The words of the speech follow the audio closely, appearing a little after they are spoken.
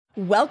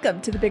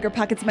Welcome to the Bigger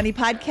Pockets Money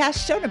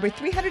Podcast, show number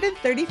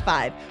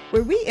 335,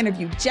 where we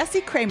interview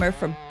Jesse Kramer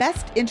from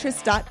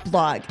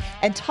bestinterest.blog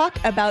and talk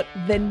about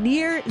the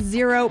near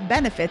zero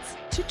benefits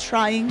to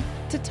trying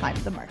to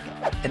time the market.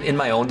 And in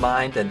my own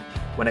mind, and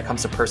when it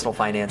comes to personal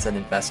finance and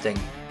investing,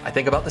 I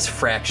think about this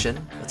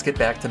fraction. Let's get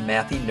back to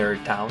mathy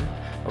nerd town.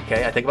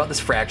 Okay, I think about this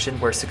fraction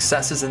where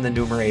success is in the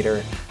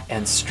numerator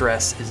and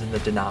stress is in the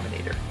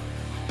denominator.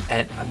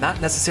 And I'm not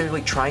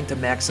necessarily trying to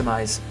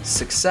maximize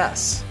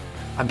success.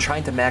 I'm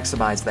trying to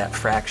maximize that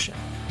fraction.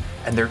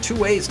 And there are two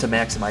ways to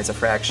maximize a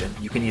fraction.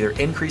 You can either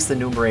increase the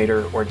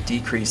numerator or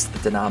decrease the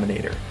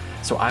denominator.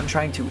 So I'm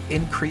trying to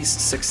increase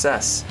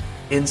success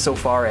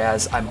insofar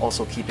as I'm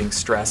also keeping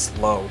stress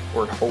low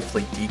or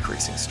hopefully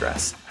decreasing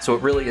stress. So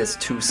it really is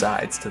two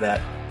sides to that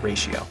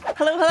ratio.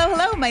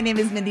 Hello. My name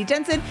is Mindy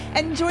Jensen,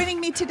 and joining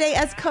me today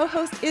as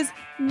co-host is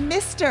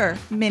Mr.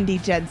 Mindy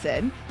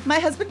Jensen, my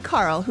husband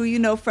Carl, who you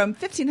know from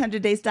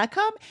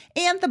 1500days.com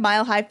and the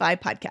Mile High Five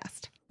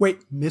podcast.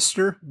 Wait,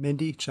 Mr.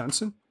 Mindy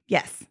Jensen?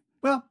 Yes.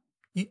 Well,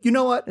 you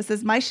know what? This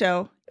is my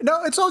show.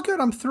 No, it's all good.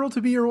 I'm thrilled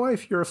to be your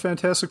wife. You're a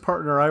fantastic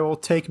partner. I will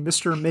take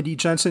Mr. Mindy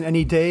Jensen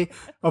any day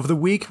of the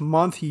week,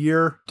 month,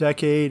 year,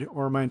 decade,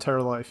 or my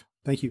entire life.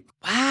 Thank you.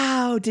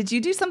 Wow. Did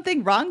you do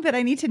something wrong that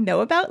I need to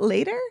know about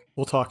later?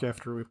 We'll talk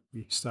after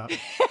we stop.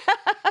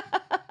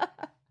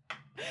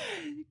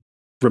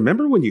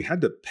 Remember when you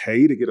had to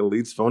pay to get a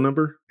lead's phone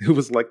number? It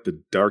was like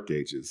the dark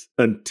ages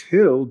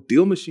until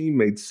Deal Machine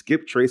made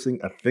skip tracing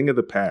a thing of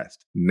the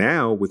past.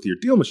 Now, with your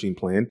Deal Machine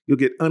plan, you'll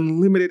get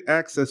unlimited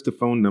access to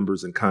phone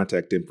numbers and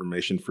contact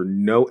information for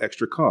no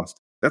extra cost.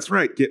 That's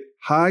right, get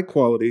high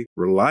quality,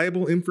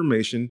 reliable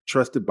information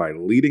trusted by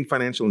leading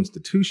financial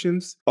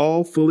institutions,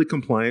 all fully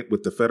compliant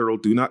with the federal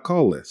Do Not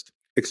Call list.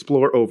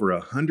 Explore over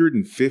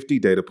 150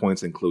 data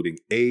points, including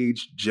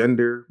age,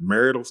 gender,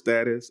 marital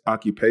status,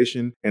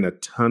 occupation, and a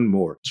ton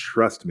more.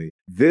 Trust me,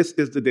 this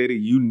is the data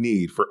you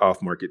need for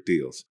off-market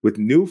deals. With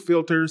new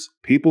filters,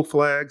 people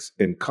flags,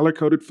 and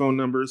color-coded phone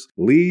numbers,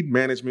 lead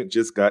management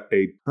just got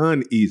a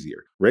ton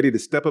easier. Ready to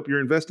step up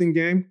your investing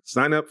game?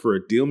 Sign up for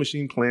a Deal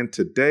Machine plan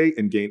today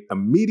and gain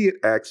immediate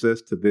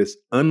access to this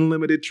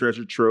unlimited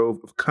treasure trove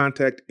of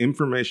contact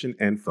information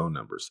and phone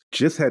numbers.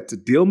 Just head to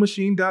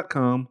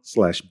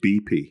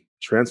DealMachine.com/BP.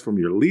 Transform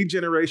your lead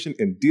generation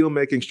and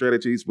deal-making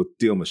strategies with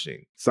Deal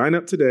Machine. Sign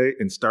up today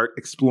and start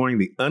exploring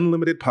the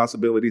unlimited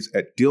possibilities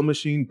at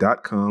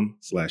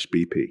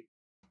DealMachine.com/BP.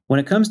 When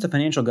it comes to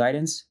financial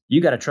guidance,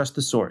 you got to trust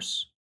the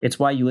source. It's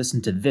why you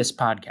listen to this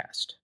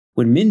podcast.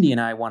 When Mindy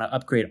and I want to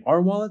upgrade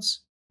our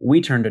wallets,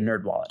 we turn to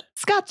NerdWallet.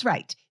 Scott's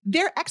right.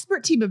 Their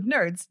expert team of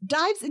nerds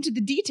dives into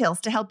the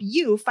details to help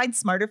you find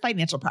smarter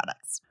financial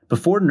products.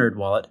 Before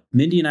NerdWallet,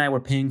 Mindy and I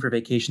were paying for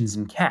vacations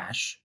in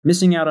cash,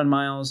 missing out on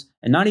miles,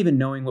 and not even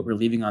knowing what we're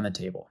leaving on the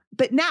table.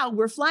 But now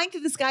we're flying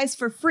through the skies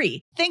for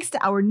free, thanks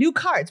to our new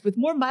cards with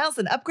more miles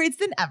and upgrades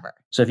than ever.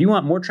 So if you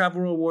want more travel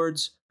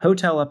rewards,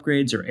 hotel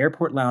upgrades, or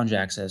airport lounge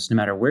access, no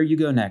matter where you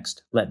go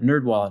next, let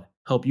NerdWallet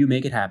help you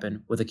make it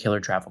happen with a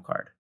killer travel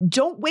card.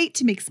 Don't wait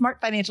to make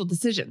smart financial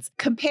decisions.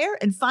 Compare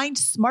and find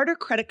smarter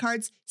credit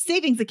cards,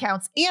 savings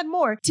accounts, and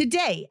more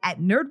today at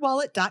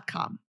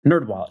nerdwallet.com.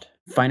 NerdWallet.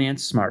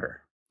 Finance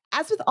smarter.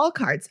 As with all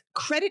cards,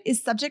 credit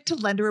is subject to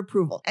lender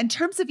approval, and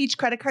terms of each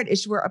credit card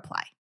issuer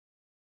apply.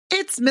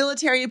 It's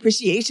Military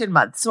Appreciation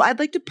Month, so I'd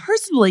like to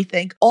personally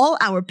thank all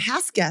our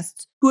past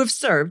guests who have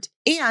served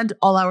and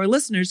all our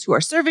listeners who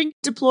are serving,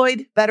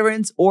 deployed,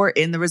 veterans, or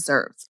in the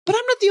reserves. But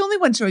I'm not the only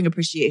one showing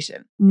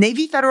appreciation.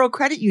 Navy Federal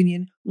Credit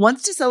Union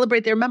wants to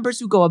celebrate their members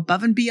who go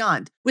above and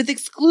beyond with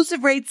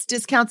exclusive rates,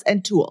 discounts,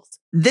 and tools.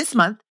 This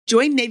month,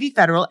 join Navy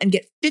Federal and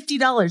get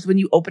 $50 when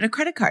you open a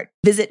credit card.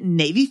 Visit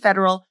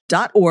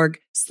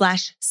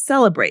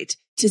NavyFederal.org/celebrate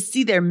to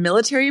see their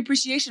Military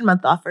Appreciation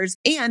Month offers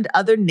and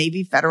other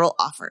Navy Federal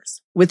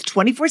offers. With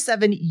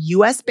 24/7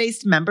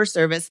 U.S.-based member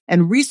service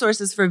and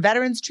resources for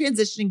veterans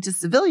transitioning to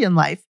civilian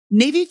life,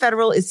 Navy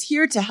Federal is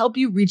here to help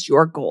you reach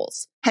your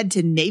goals. Head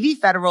to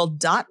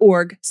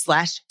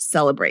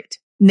NavyFederal.org/celebrate.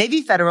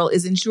 Navy Federal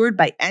is insured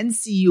by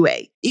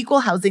NCUA, Equal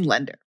Housing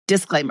Lender.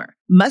 Disclaimer,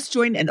 must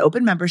join an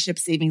open membership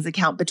savings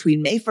account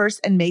between May 1st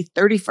and May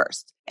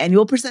 31st.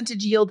 Annual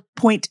percentage yield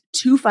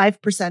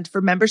 0.25%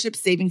 for membership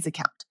savings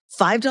account.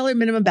 $5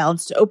 minimum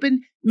balance to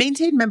open,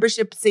 maintain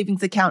membership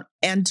savings account,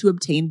 and to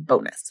obtain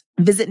bonus.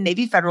 Visit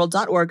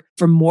NavyFederal.org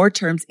for more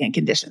terms and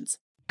conditions.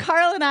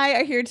 Carl and I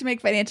are here to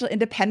make financial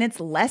independence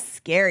less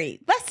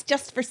scary, less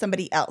just for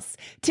somebody else,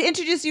 to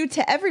introduce you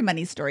to every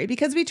money story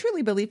because we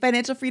truly believe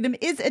financial freedom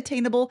is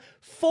attainable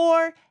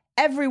for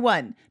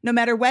everyone, no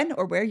matter when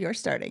or where you're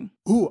starting.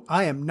 Ooh,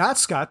 I am not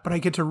Scott, but I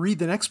get to read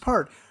the next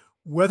part.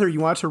 Whether you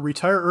want to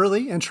retire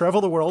early and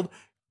travel the world,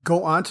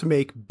 go on to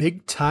make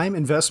big-time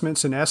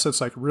investments in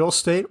assets like real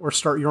estate or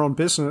start your own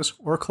business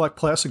or collect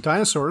plastic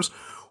dinosaurs,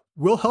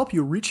 we'll help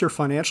you reach your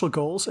financial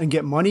goals and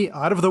get money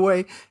out of the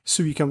way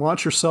so you can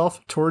launch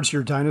yourself towards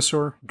your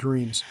dinosaur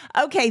dreams.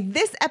 Okay,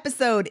 this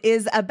episode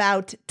is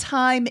about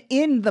time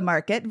in the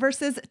market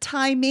versus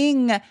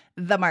timing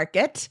the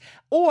market,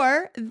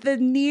 or the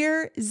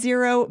near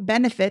zero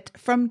benefit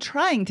from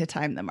trying to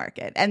time the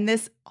market. And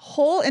this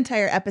whole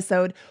entire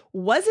episode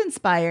was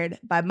inspired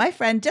by my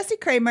friend Jesse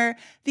Kramer,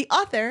 the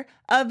author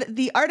of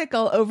the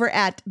article over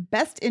at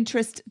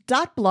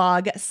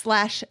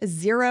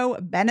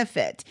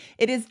bestinterest.blog/zero-benefit.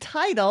 It is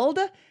titled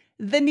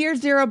The Near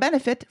Zero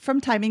Benefit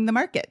from Timing the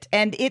Market.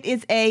 And it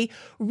is a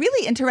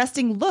really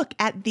interesting look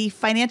at the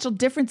financial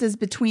differences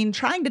between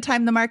trying to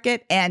time the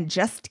market and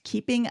just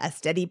keeping a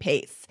steady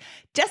pace.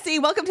 Jesse,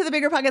 welcome to the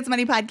Bigger Pockets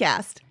Money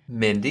Podcast.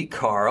 Mindy,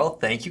 Carl,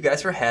 thank you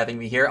guys for having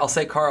me here. I'll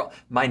say, Carl,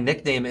 my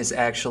nickname is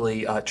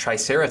actually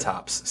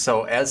Triceratops.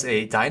 So as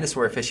a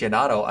dinosaur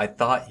aficionado, I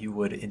thought you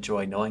would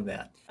enjoy knowing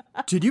that.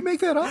 Did you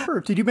make that up,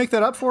 or did you make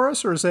that up for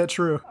us, or is that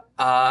true?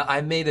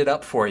 I made it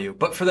up for you.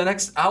 But for the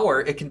next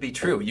hour, it can be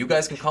true. You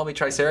guys can call me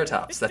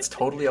Triceratops. That's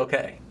totally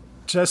okay.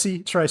 Jesse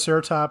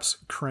Triceratops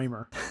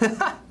Kramer.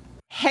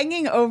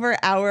 Hanging over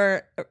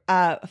our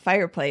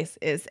fireplace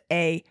is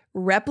a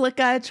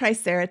replica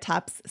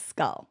Triceratops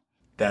skull.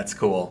 That's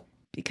cool.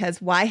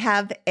 Because why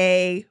have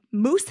a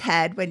moose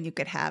head when you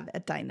could have a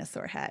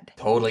dinosaur head?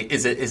 Totally.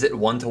 Is it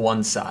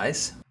 1-to-1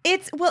 size?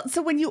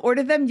 So when you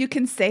order them, you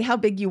can say how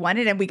big you want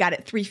it, and we got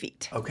it 3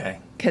 feet. Okay.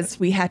 Because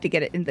we had to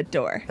get it in the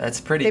door. That's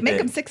pretty big. They make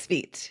them 6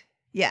 feet.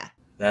 Yeah.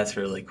 That's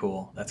really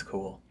cool. That's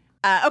cool.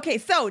 Okay,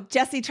 so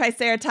Jesse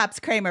Triceratops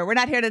Kramer, we're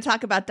not here to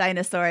talk about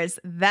dinosaurs.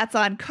 That's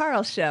on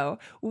Carl's show.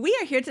 We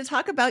are here to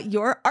talk about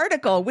your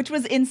article, which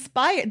was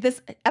inspired. This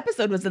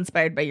episode was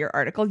inspired by your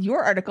article.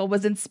 Your article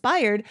was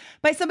inspired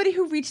by somebody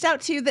who reached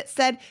out to you that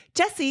said,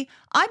 Jesse,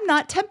 I'm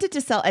not tempted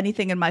to sell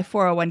anything in my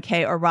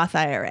 401k or Roth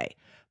IRA,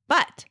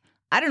 but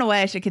I don't know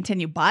why I should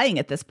continue buying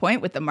at this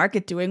point with the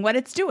market doing what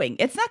it's doing.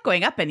 It's not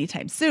going up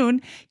anytime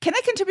soon. Can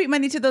I contribute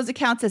money to those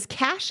accounts as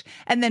cash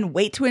and then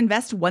wait to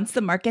invest once the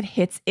market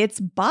hits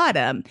its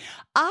bottom?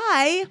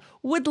 I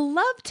would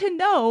love to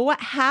know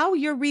how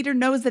your reader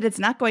knows that it's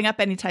not going up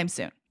anytime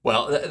soon.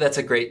 Well, that's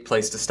a great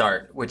place to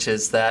start, which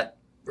is that,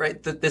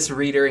 right, this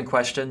reader in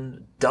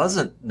question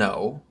doesn't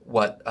know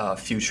what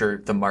future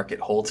the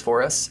market holds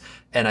for us.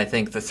 And I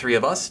think the three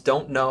of us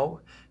don't know.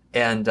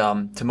 And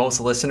to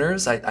most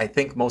listeners, I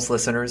think most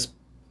listeners,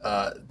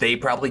 they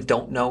probably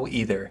don't know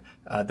either.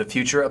 The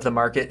future of the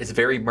market is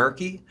very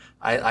murky.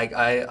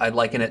 I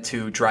liken it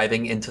to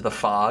driving into the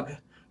fog,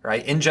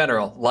 right? In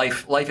general,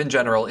 life in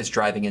general is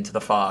driving into the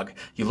fog.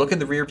 You look in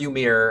the rearview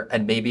mirror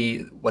and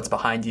maybe what's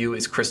behind you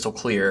is crystal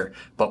clear,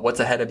 but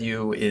what's ahead of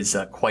you is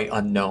quite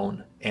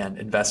unknown, and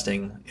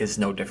investing is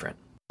no different.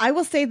 I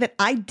will say that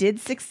I did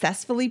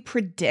successfully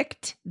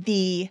predict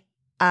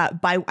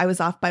I was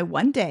off by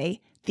 1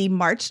 day, the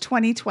March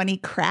 2020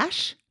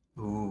 crash.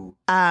 Ooh.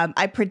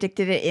 I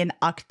predicted it in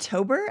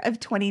October of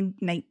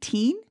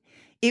 2019.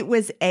 It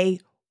was a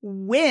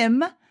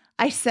whim.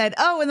 I said,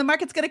 and the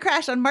market's going to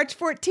crash on March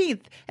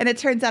 14th. And it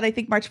turns out I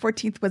think March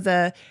 14th was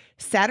a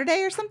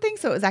Saturday or something.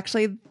 So it was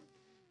actually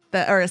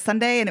a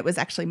Sunday, and it was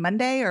actually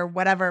Monday or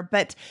whatever.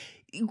 But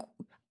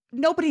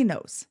nobody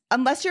knows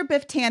unless you're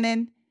Biff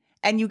Tannen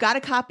and you got a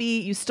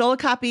copy, you stole a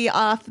copy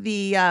off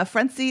the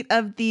front seat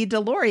of the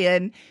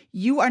DeLorean,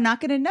 you are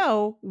not going to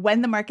know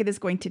when the market is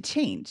going to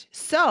change.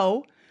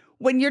 So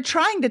when you're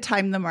trying to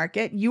time the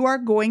market, you are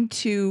going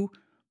to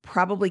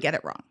probably get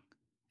it wrong.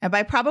 And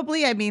by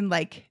probably, I mean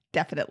like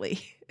definitely.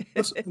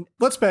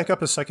 Let's back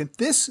up a second.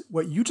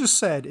 What you just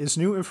said is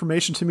new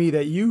information to me,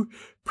 that you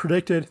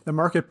predicted the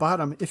market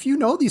bottom. If you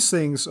know these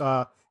things,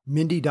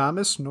 Mindy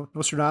Damas,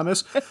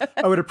 Nostradamus,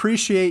 I would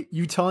appreciate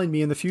you telling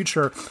me in the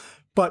future.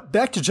 But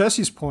back to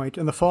Jesse's point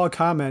in the fall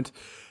comment,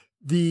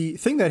 the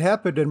thing that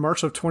happened in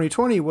March of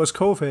 2020 was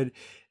COVID,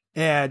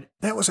 and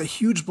that was a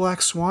huge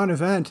black swan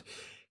event.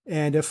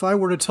 And if I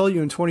were to tell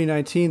you in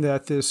 2019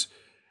 that this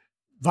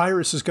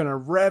virus is going to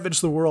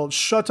ravage the world,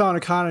 shut down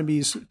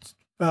economies,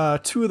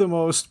 two of the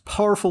most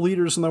powerful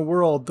leaders in the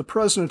world, the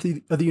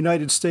President of the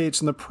United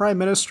States and the Prime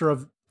Minister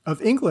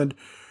of England,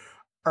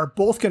 are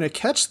both going to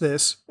catch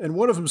this, and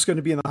one of them is going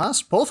to be in the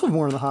hospital, both of them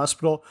are in the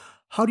hospital,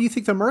 how do you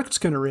think the market's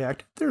going to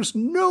react? There's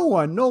no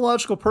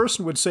logical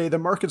person would say the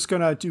market's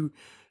going to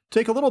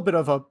take a little bit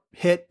of a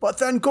hit, but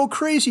then go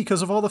crazy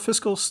because of all the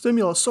fiscal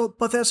stimulus.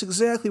 But that's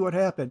exactly what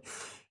happened.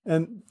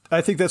 And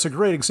I think that's a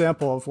great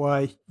example of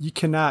why you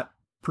cannot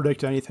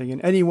predict anything. And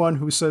anyone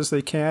who says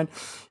they can,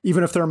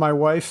 even if they're my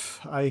wife,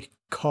 I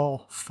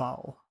call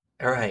foul.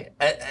 All right.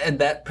 And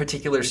that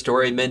particular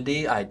story,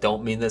 Mindy, I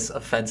don't mean this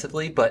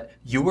offensively, but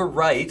you were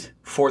right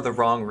for the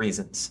wrong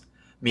reasons.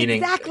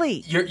 Meaning,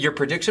 exactly. Your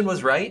prediction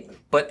was right,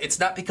 but it's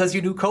not because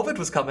you knew COVID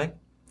was coming.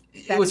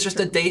 It was just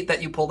a date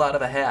that you pulled out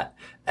of a hat.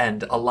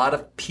 And a lot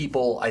of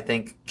people, I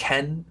think,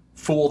 can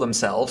fool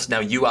themselves. Now,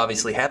 you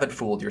obviously haven't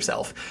fooled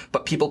yourself,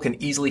 but people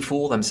can easily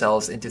fool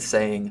themselves into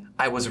saying,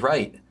 I was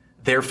right,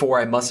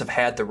 therefore I must have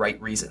had the right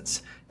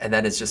reasons. And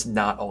that is just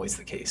not always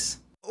the case.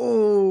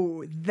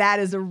 Oh, that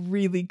is a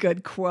really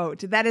good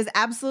quote. That is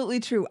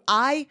absolutely true.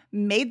 I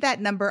made that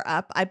number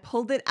up. I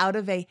pulled it out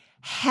of a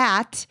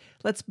hat.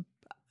 Let's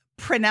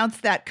pronounce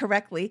that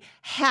correctly.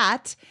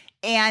 Hat.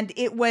 And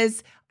it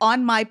was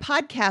on my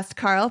podcast,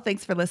 Carl,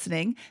 thanks for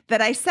listening,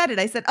 that I said it.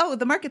 I said, oh,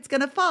 the market's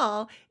going to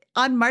fall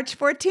on March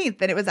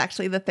 14th. And it was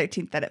actually the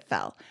 13th that it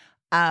fell.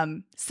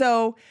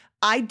 So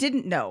I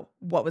didn't know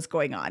what was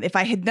going on. If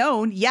I had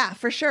known, yeah,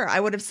 for sure, I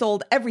would have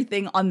sold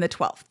everything on the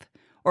 12th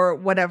or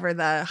whatever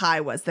the high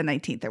was, the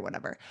 19th or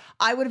whatever.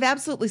 I would have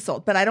absolutely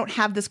sold, but I don't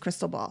have this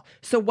crystal ball.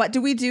 So what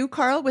do,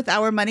 Carl, with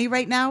our money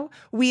right now?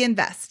 We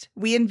invest.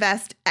 We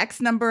invest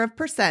X number of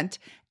 %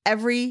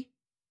 every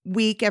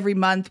week, every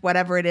month,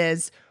 whatever it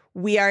is.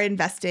 We are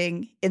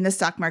investing in the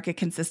stock market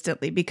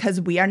consistently because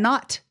we are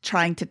not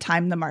trying to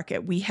time the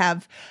market. We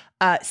have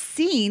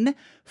seen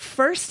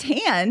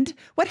firsthand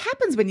what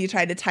happens when you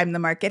try to time the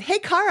market. Hey,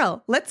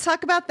 Carl, let's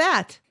talk about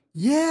that.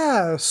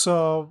 Yeah,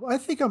 so I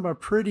think I'm a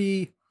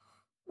pretty,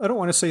 I don't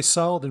want to say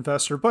solid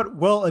investor, but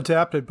well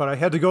adapted. But I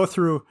had to go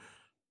through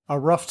a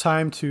rough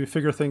time to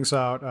figure things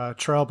out,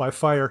 trial by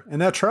fire.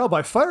 And that trial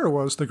by fire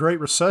was the Great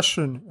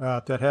Recession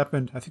that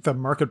happened. I think the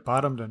market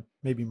bottomed in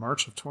maybe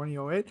March of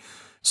 2008.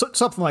 So,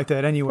 something like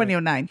that anyway.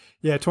 2009.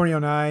 Yeah,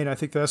 2009. I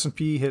think the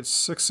S&P hit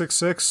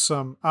 666,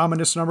 some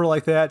ominous number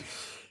like that.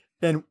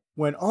 And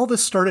when all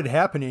this started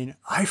happening,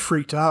 I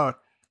freaked out.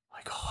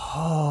 Like,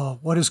 oh,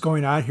 what is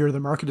going on here?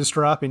 The market is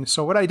dropping.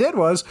 So what I did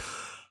was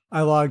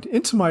I logged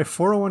into my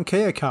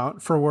 401k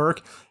account for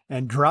work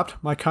and dropped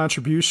my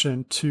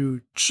contribution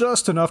to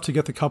just enough to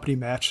get the company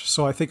match.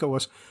 So I think it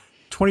was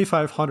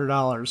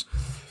 $2,500.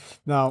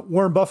 Now,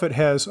 Warren Buffett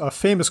has a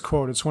famous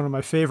quote. It's one of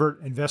my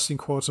favorite investing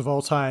quotes of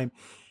all time.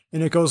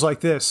 And it goes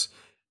like this: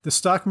 the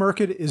stock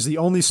market is the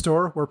only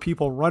store where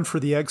people run for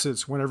the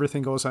exits when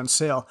everything goes on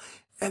sale.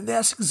 And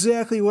that's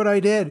exactly what I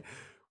did.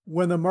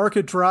 When the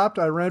market dropped,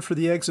 I ran for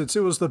the exits.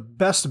 It was the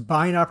best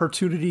buying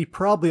opportunity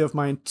probably of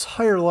my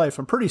entire life.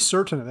 I'm pretty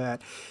certain of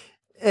that.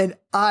 And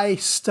I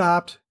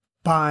stopped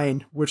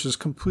buying, which is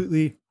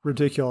completely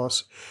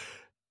ridiculous.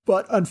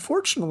 But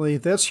unfortunately,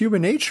 that's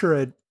human nature.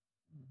 And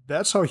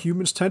that's how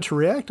humans tend to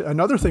react.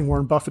 Another thing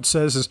Warren Buffett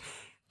says is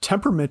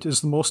temperament is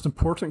the most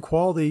important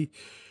quality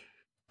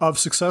of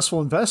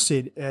successful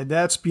investing. And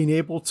that's being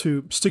able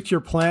to stick to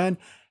your plan,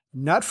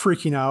 not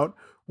freaking out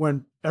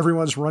when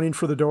everyone's running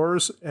for the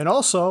doors. And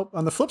also,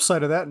 on the flip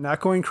side of that, not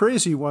going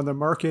crazy when the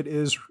market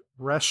is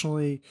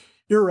irrationally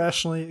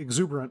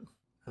exuberant.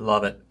 I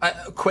love it.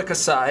 Quick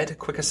aside.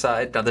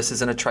 Now, this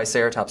isn't a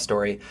Triceratops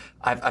story.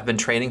 I've been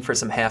training for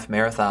some half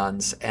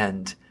marathons,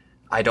 and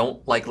I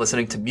don't like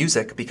listening to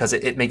music because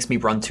it makes me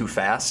run too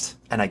fast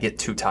and I get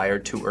too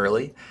tired too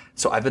early.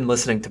 So I've been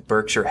listening to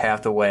Berkshire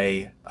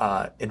Hathaway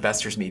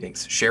investors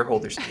meetings,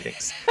 shareholders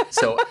meetings.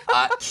 So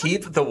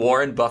keep the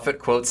Warren Buffett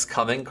quotes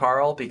coming,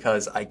 Carl,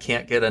 because I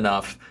can't get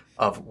enough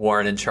of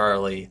Warren and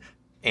Charlie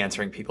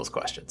answering people's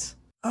questions.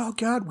 Oh,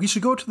 God, we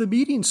should go to the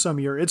meeting some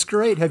year. It's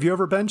great. Have you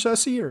ever been,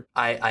 Jesse? Or?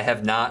 I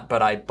have not,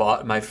 but I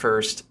bought my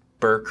first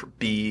Berk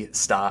B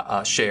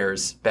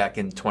shares back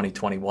in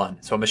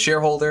 2021. So I'm a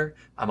shareholder.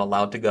 I'm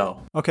allowed to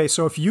go. Okay,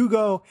 so if you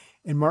go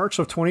in March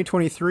of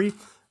 2023,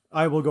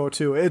 I will go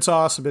too. It's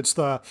awesome. It's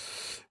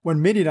when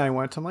Mindy and I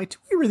went, I'm like, do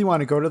we really want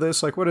to go to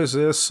this? Like, what is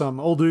this? Some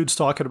old dudes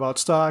talking about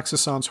stocks.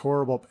 This sounds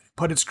horrible,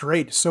 but it's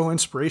great. It's so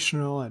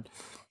inspirational and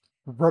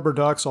rubber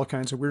ducks, all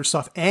kinds of weird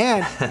stuff.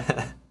 And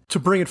to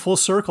bring it full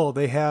circle,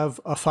 they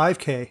have a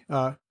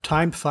 5K,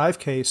 timed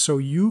 5K, so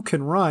you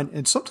can run.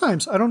 And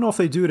sometimes, I don't know if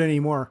they do it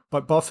anymore,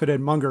 but Buffett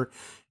and Munger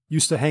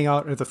used to hang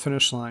out at the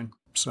finish line.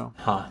 So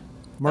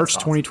March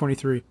awesome.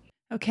 2023.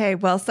 Okay,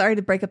 well, sorry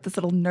to break up this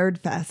little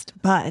nerd fest,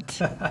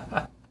 but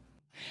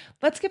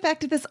let's get back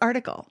to this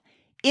article.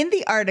 In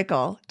the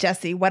article,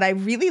 Jesse, what I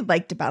really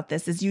liked about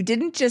this is you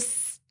didn't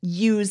just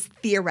use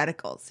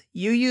theoreticals.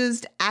 You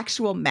used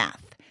actual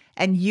math,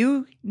 and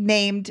you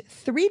named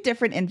 3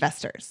 different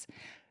investors: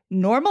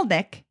 Normal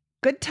Nick,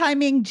 Good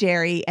Timing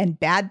Jerry, and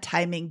Bad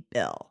Timing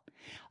Bill.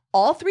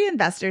 All 3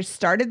 investors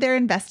started their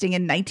investing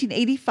in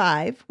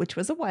 1985, which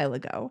was a while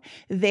ago.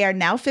 They are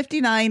now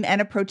 59 and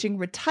approaching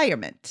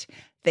retirement.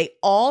 They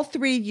all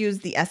 3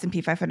 used the S&P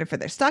 500 for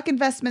their stock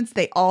investments.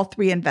 They all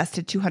 3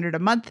 invested $200 a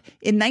month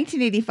in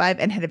 1985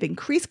 and have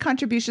increased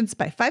contributions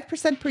by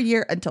 5% per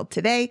year until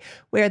today,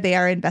 where they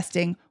are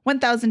investing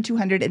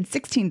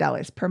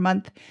 $1,216 per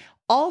month.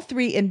 All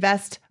 3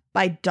 invest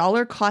by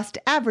dollar cost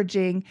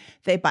averaging.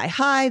 They buy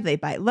high, they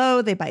buy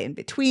low, they buy in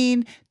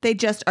between. They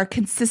just are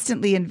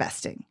consistently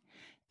investing,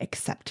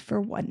 except for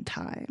one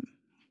time.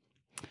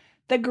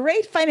 The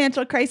great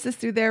financial crisis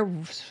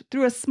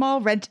threw a small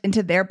wrench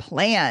into their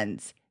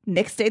plans.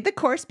 Nick stayed the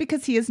course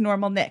because he is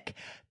Normal Nick.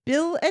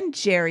 Bill and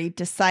Jerry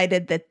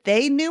decided that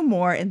they knew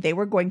more and they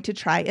were going to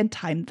try and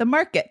time the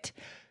market.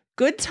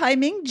 Good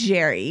Timing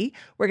Jerry,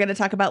 we're going to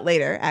talk about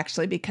later,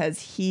 actually, because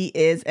he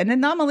is an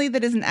anomaly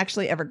that isn't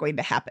actually ever going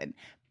to happen.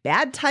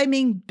 Bad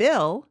Timing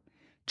Bill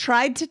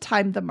tried to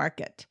time the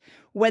market.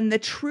 When the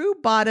true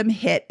bottom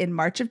hit in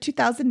March of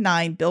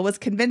 2009, Bill was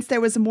convinced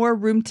there was more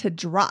room to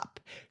drop.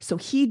 So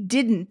he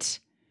didn't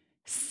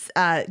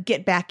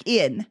get back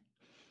in.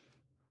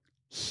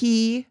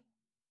 He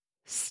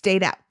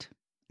stayed out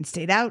and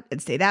stayed out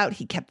and stayed out.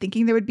 He kept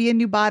thinking there would be a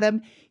new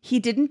bottom. He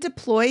didn't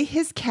deploy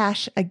his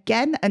cash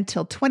again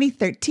until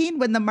 2013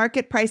 when the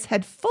market price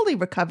had fully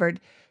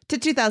recovered to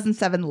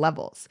 2007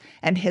 levels.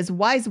 And his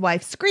wise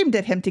wife screamed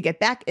at him to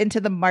get back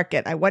into the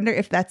market. I wonder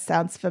if that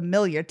sounds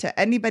familiar to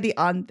anybody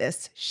on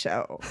this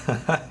show.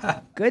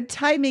 Good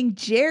timing.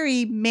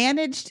 Jerry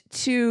managed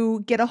to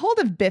get a hold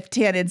of Biff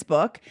Tannen's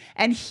book,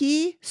 and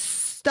he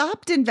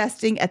stopped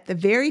investing at the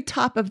very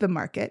top of the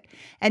market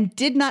and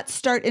did not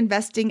start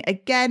investing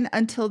again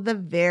until the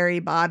very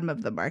bottom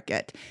of the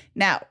market.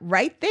 Now,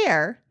 right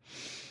there,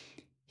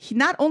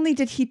 not only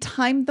did he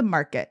time the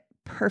market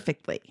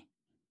perfectly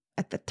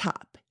at the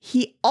top,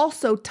 he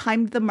also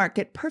timed the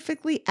market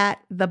perfectly at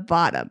the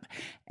bottom.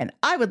 And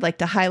I would like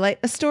to highlight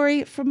a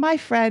story from my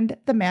friend,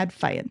 the Mad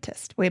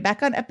Fientist. Way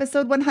back on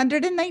episode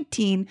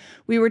 119,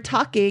 we were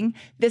talking,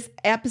 this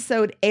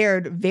episode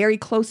aired very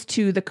close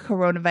to the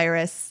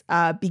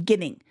coronavirus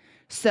beginning.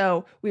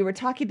 So we were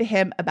talking to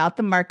him about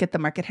the market. The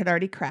market had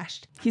already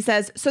crashed. He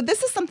says, so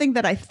this is something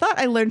that I thought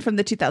I learned from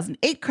the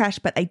 2008 crash,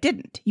 but I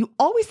didn't. You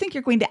always think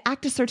you're going to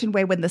act a certain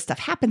way when this stuff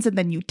happens, and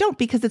then you don't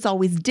because it's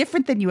always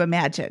different than you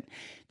imagine.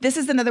 This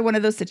is another one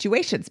of those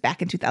situations.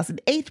 Back in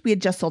 2008, we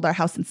had just sold our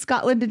house in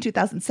Scotland in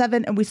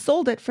 2007, and we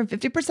sold it for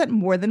 50%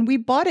 more than we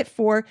bought it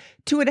for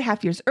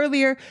 2.5 years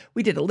earlier.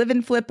 We did a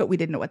live-in flip, but we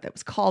didn't know what that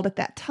was called at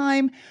that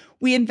time.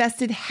 We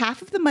invested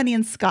half of the money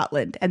in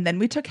Scotland, and then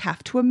we took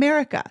half to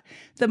America.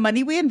 The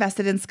money we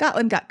invested in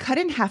Scotland got cut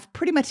in half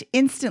pretty much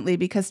instantly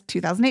because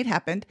 2008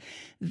 happened.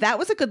 That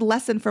was a good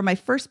lesson for my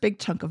first big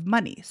chunk of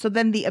money. So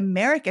then the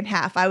American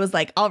half, I was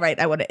like, all right,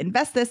 I want to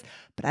invest this,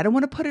 but I don't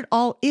want to put it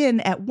all in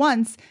at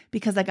once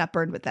because I got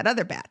burned with that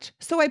other batch.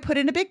 So I put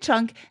in a big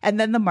chunk, and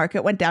then the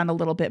market went down a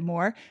little bit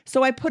more.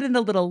 So I put in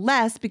a little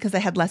less because I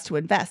had less to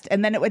invest,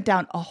 and then it went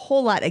down a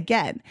whole lot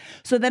again.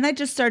 So then I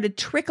just started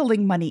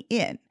trickling money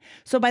in.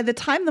 So by the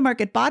time the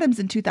market bottoms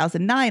in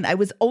 2009, I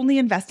was only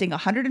investing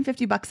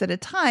 $150 at a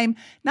time,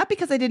 not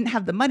because I didn't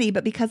have the money,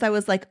 but because I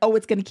was like, oh,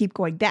 it's going to keep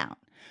going down.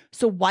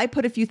 So why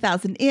put a few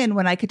thousand in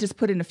when I could just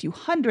put in a few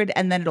hundred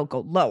and then it'll go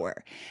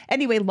lower?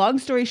 Anyway, long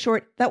story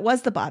short, that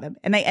was the bottom.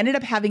 And I ended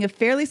up having a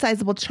fairly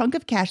sizable chunk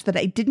of cash that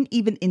I didn't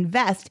even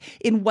invest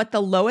in what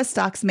the lowest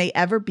stocks may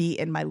ever be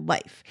in my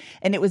life.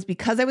 And it was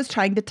because I was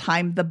trying to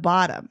time the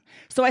bottom.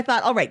 So I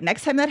thought, all right,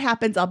 next time that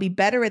happens, I'll be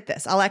better at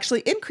this. I'll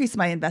actually increase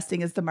my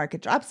investing as the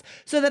market drops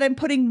so that I'm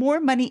putting more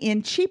money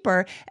in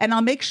cheaper. And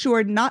I'll make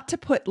sure not to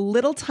put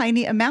little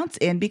tiny amounts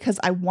in because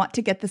I want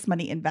to get this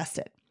money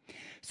invested.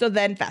 So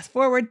then fast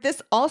forward,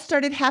 this all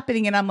started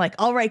happening and I'm like,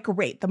 all right,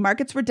 great. The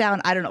markets were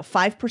down,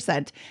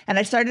 5%. And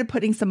I started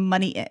putting some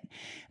money in.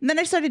 And then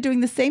I started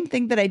doing the same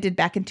thing that I did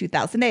back in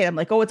 2008. I'm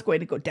like, oh, it's going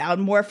to go down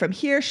more from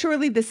here.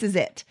 Surely this is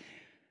it.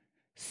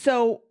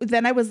 So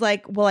then I was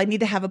like, well, I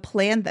need to have a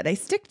plan that I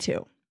stick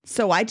to.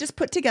 So I just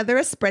put together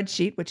a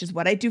spreadsheet, which is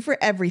what I do for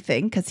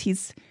everything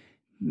because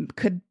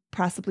could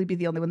possibly be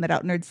the only one that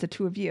out-nerds the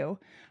two of you.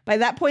 By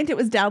that point, it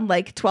was down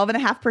like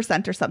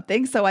 12.5% or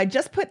something. So I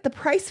just put the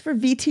price for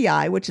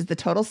VTI, which is the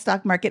total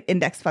stock market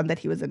index fund that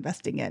he was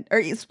investing in, or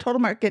it's total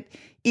market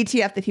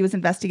ETF that he was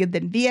investing in,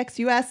 then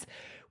VXUS,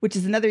 which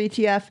is another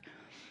ETF.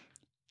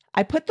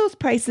 I put those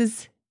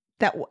prices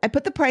I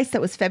put the price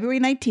that was February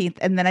 19th,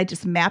 and then I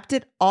just mapped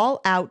it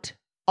all out,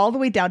 all the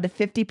way down to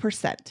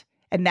 50%.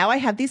 And now I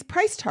have these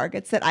price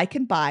targets that I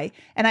can buy.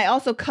 And I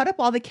also cut up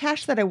all the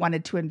cash that I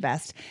wanted to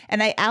invest.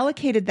 And I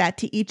allocated that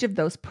to each of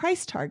those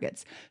price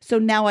targets. So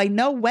now I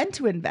know when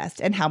to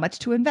invest and how much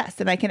to invest.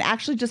 And I can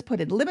actually just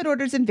put in limit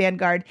orders in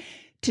Vanguard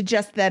to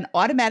just then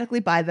automatically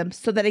buy them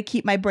so that I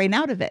keep my brain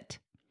out of it.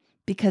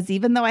 Because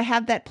even though I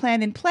have that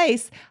plan in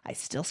place, I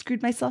still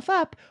screwed myself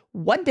up.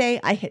 One day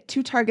I hit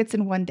 2 targets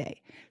in one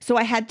day. So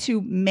I had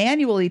to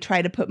manually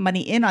try to put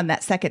money in on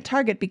that second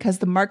target because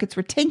the markets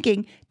were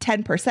tanking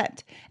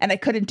 10%. And I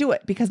couldn't do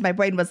it because my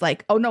brain was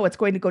like, oh no, it's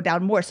going to go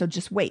down more. So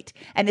just wait.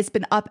 And it's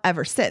been up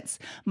ever since.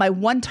 My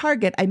one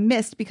target I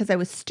missed because I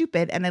was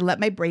stupid and I let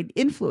my brain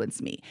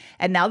influence me.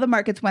 And now the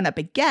markets went up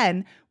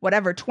again,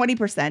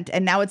 20%.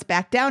 And now it's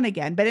back down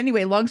again. But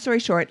anyway, long story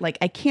short,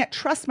 I can't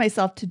trust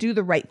myself to do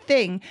the right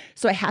thing.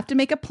 So I have to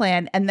make a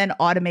plan and then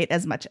automate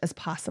as much as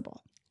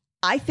possible.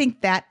 I think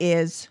that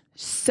is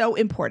so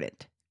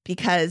important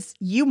because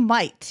you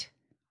might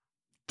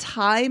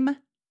time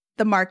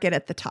the market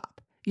at the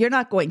top. You're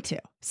not going to.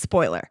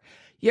 Spoiler.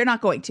 You're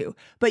not going to.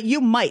 But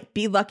you might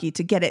be lucky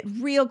to get it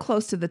real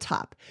close to the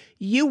top.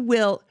 You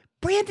will.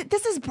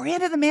 This is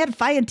Brandon the Mad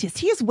Fientist.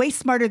 He is way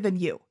smarter than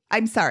you.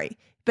 I'm sorry.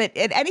 But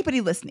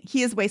anybody listening,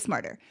 he is way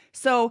smarter.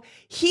 So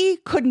he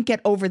couldn't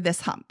get over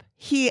this hump.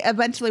 He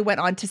eventually went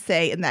on to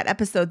say in that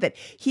episode that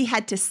he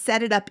had to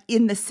set it up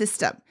in the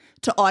system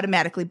to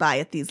automatically buy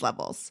at these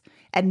levels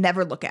and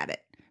never look at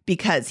it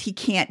because he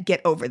can't get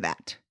over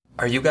that.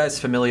 Are you guys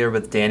familiar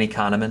with Danny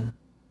Kahneman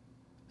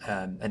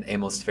and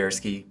Amos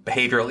Tversky?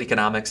 Behavioral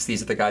economics.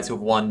 These are the guys who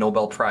have won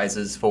Nobel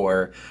Prizes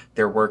for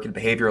their work in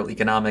behavioral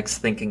economics.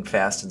 Thinking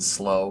Fast and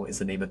Slow is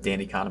the name of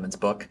Danny Kahneman's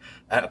book.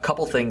 A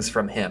couple things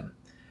from him.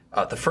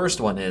 The first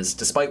one is,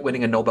 despite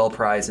winning a Nobel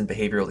Prize in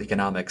behavioral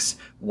economics,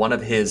 one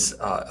of his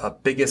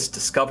biggest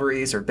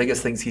discoveries or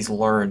biggest things he's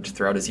learned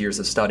throughout his years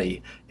of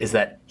study is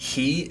that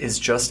he is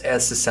just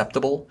as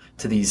susceptible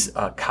to these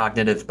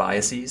cognitive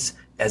biases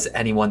as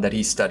anyone that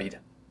he studied.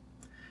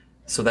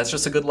 So that's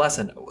just a good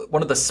lesson.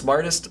 One of the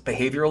smartest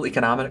behavioral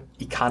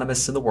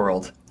economists in the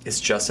world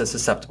is just as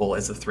susceptible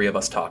as the three of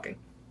us talking.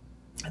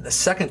 And the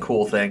second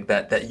cool thing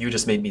that you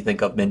just made me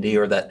think of, Mindy,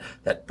 or that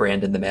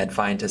Brandon, the mad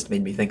scientist,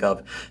 made me think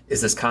of,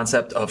 is this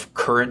concept of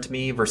current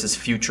me versus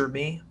future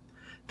me.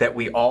 That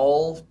we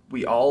all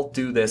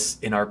do this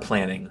in our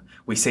planning.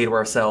 We say to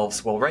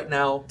ourselves, well, right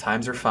now,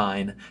 times are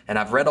fine, and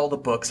I've read all the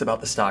books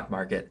about the stock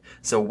market.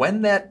 So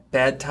when that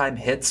bad time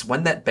hits,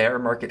 when that bear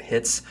market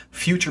hits,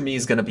 future me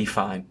is going to be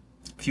fine.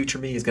 Future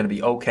me is going to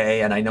be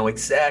okay, and I know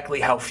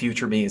exactly how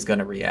future me is going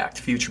to react.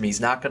 Future me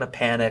is not going to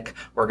panic.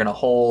 We're going to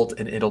hold,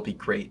 and it'll be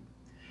great.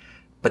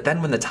 But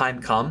then when the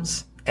time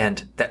comes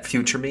and that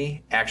future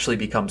me actually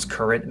becomes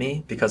current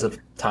me because of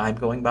time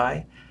going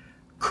by,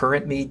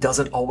 current me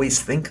doesn't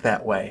always think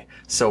that way.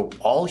 So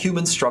all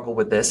humans struggle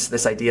with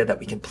this idea that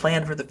we can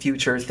plan for the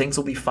future, things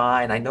will be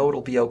fine, I know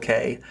it'll be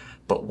okay.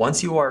 But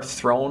once you are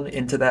thrown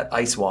into that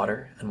ice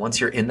water and once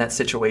you're in that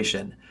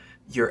situation,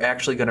 you're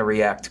actually going to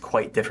react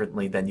quite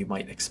differently than you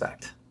might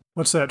expect.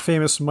 What's that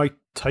famous Mike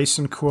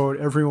Tyson quote?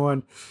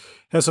 Everyone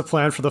has a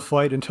plan for the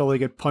fight until they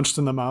get punched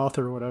in the mouth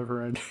or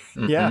whatever. And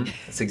yeah,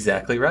 that's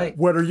exactly right.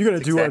 What are you going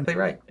to do exactly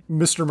when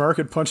Mr.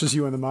 Market punches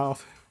you in the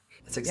mouth?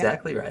 That's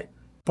exactly right.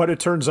 But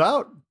it turns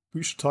out,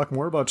 we should talk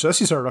more about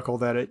Jesse's article,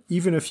 that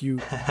even if you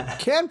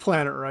can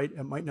plan it right,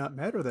 it might not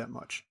matter that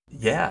much.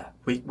 Yeah,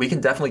 we can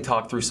definitely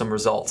talk through some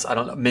results. I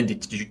don't know, Mindy,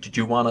 did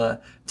you want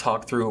to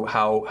talk through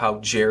how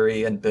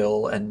Jerry and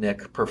Bill and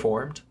Nick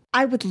performed?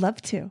 I would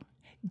love to.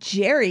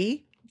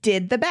 Jerry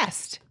did the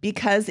best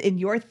because in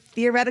your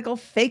theoretical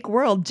fake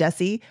world,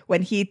 Jesse,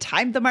 when he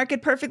timed the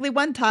market perfectly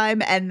one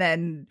time and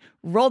then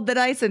rolled the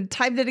dice and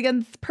timed it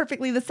again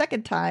perfectly the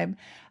second time,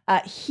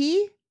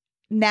 he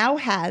now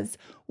has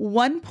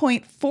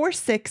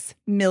 $1.46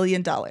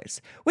 million,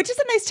 which is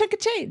a nice chunk of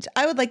change.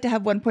 I would like to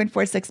have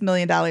 $1.46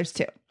 million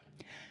too.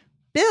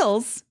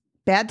 Bill's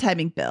bad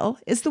timing Bill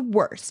is the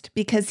worst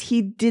because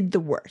he did the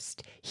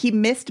worst. He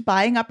missed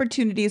buying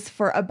opportunities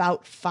for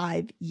about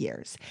 5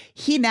 years.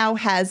 He now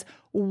has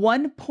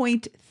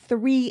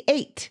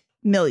 $1.38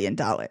 million.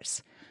 Well,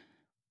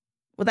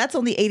 that's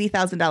only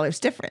 $80,000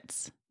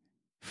 difference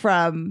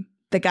from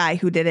the guy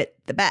who did it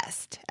the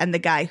best and the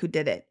guy who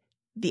did it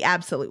the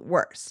absolute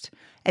worst.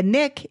 And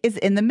Nick is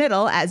in the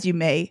middle, as you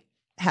may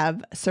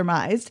have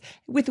surmised,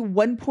 with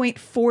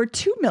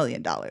 $1.42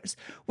 million,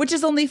 which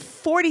is only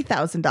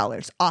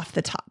 $40,000 off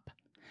the top.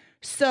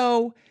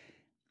 So,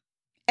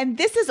 and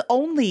this is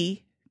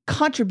only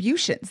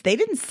contributions. They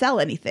didn't sell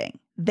anything.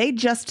 They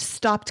just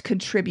stopped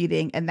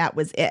contributing, and that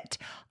was it.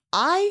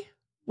 I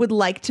would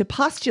like to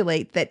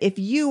postulate that if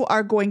you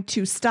are going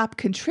to stop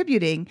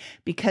contributing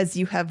because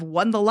you have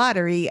won the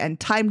lottery and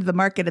timed the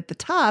market at the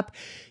top,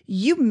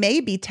 you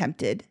may be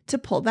tempted to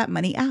pull that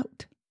money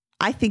out.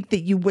 I think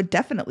that you would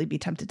definitely be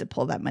tempted to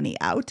pull that money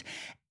out.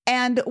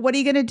 And what are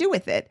you going to do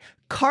with it?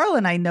 Carl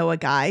and I know a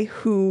guy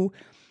who,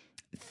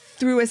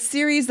 through a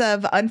series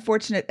of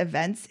unfortunate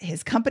events,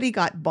 his company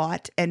got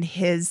bought and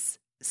his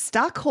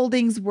stock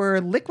holdings were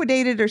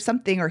liquidated or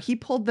something, or he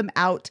pulled them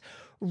out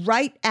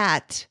right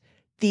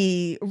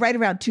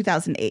around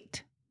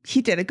 2008.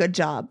 He did a good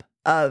job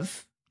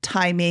of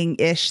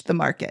timing-ish the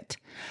market,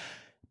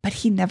 but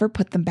he never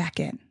put them back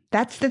in.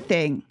 That's the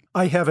thing.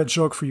 I have a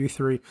joke for you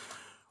three.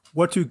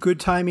 What do good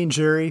timing,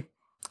 Jerry,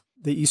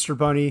 the Easter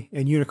Bunny,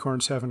 and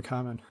unicorns have in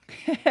common?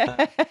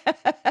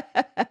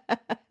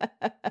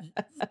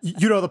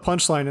 You know the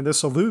punchline, and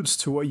this alludes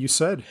to what you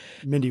said,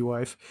 Mindy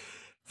wife,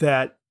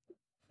 that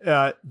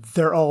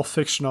they're all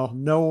fictional.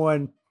 No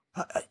one...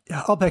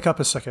 I'll back up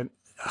a second.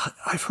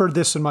 I've heard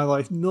this in my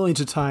life millions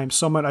of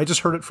times. I just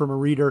heard it from a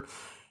reader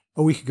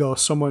a week ago.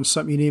 Someone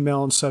sent me an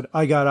email and said,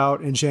 I got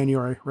out in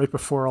January, right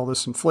before all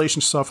this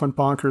inflation stuff went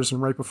bonkers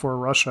and right before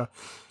Russia.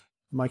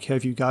 I'm like,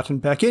 have you gotten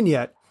back in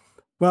yet?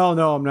 Well,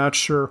 no, I'm not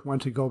sure when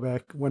to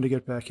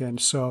get back in.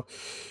 So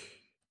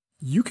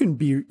you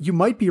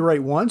might be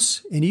right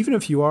once. And even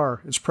if you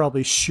are, it's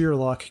probably sheer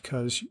luck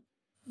because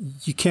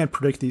you can't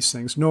predict these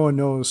things. No one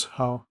knows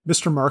how.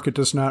 Mr. Market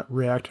does not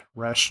react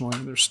rationally.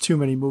 There's too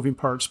many moving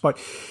parts, but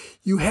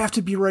you have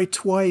to be right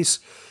twice.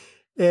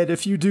 And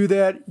if you do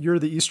that, you're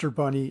the Easter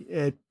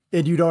Bunny,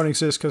 and you don't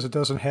exist because it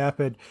doesn't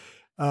happen.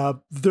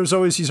 There's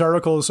always these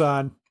articles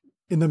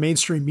in the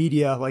mainstream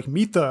media, like,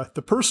 meet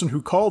the person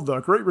who called the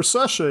Great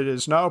Recession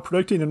is now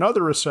predicting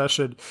another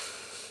recession.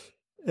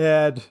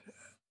 And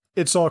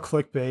it's all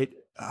clickbait.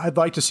 I'd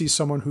like to see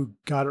someone who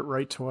got it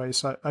right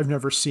twice. I've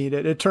never seen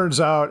it. It turns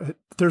out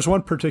there's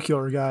one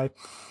particular guy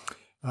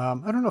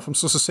I don't know if I'm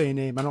supposed to say a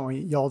name. I don't want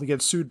y'all to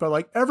get sued, but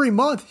like every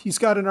month he's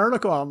got an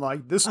article on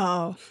like this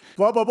blah,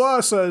 blah,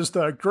 blah says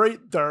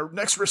the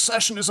next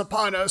recession is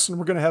upon us and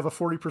we're going to have a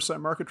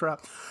 40% market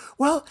drop.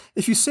 Well,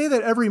 if you say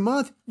that every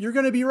month, you're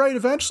going to be right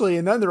eventually.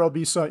 And then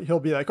he'll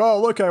be like,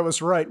 oh, look, I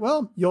was right.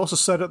 Well, you also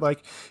said it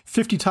like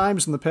 50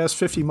 times in the past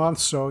 50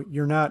 months. So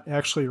you're not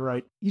actually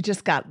right. You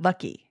just got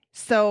lucky.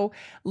 So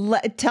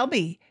tell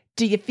me,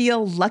 do you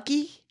feel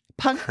lucky?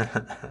 Punk.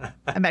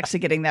 I'm actually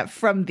getting that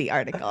from the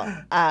article.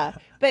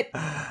 But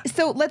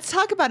so let's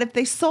talk about if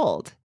they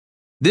sold.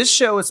 This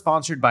show is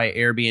sponsored by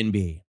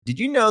Airbnb. Did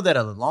you know that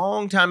a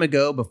long time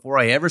ago, before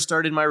I ever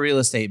started my real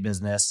estate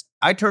business,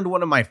 I turned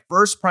one of my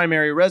first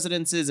primary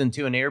residences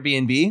into an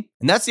Airbnb?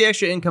 And that's the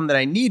extra income that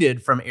I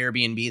needed from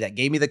Airbnb that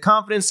gave me the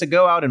confidence to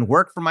go out and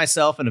work for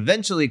myself and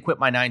eventually quit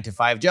my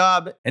 9-to-5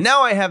 job. And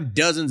now I have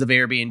dozens of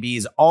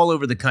Airbnbs all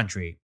over the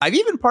country. I've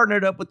even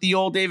partnered up with the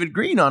old David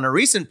Green on a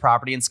recent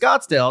property in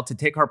Scottsdale to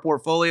take our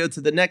portfolio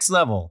to the next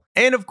level.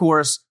 And of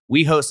course,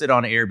 we host it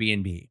on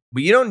Airbnb.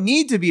 But you don't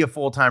need to be a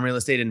full-time real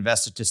estate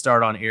investor to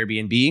start on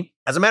Airbnb.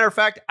 As a matter of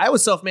fact, I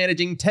was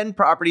self-managing 10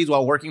 properties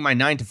while working my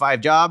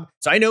 9-to-5 job,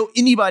 so I know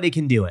anybody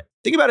can do it.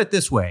 Think about it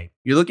this way.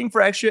 You're looking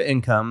for extra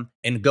income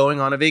and going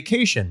on a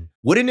vacation.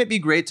 Wouldn't it be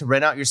great to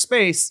rent out your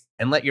space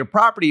and let your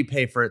property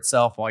pay for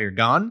itself while you're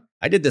gone?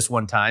 I did this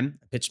one time.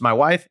 I pitched my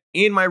wife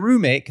and my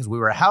roommate, because we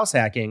were house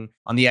hacking,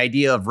 on the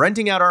idea of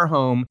renting out our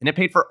home, and it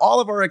paid for all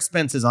of our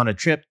expenses on a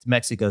trip to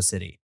Mexico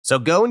City. So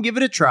go and give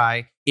it a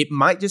try. It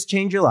might just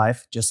change your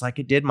life, just like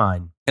it did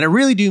mine. And I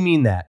really do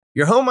mean that.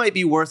 Your home might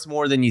be worth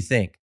more than you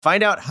think.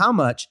 Find out how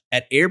much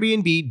at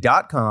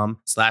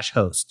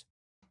airbnb.com/host.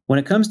 When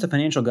it comes to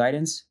financial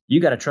guidance,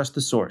 you got to trust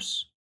the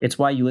source. It's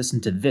why you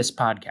listen to this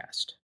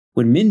podcast.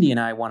 When Mindy and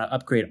I want to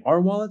upgrade our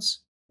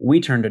wallets,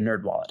 we turn to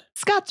NerdWallet.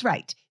 Scott's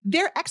right.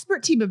 Their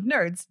expert team of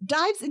nerds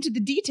dives into the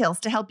details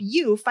to help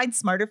you find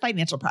smarter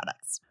financial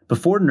products.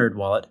 Before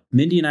NerdWallet,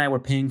 Mindy and I were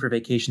paying for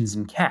vacations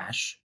in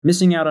cash,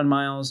 missing out on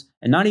miles,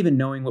 and not even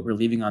knowing what we're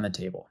leaving on the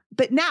table.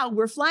 But now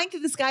we're flying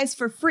through the skies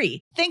for free,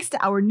 thanks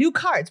to our new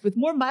cards with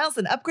more miles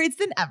and upgrades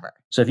than ever.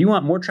 So if you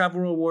want more travel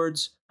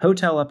rewards,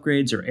 hotel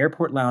upgrades, or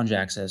airport lounge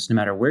access, no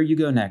matter where you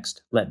go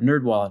next, let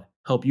NerdWallet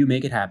help you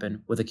make it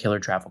happen with a killer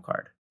travel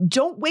card.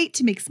 Don't wait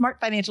to make smart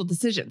financial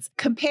decisions.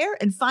 Compare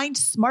and find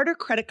smarter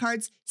credit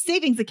cards,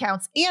 savings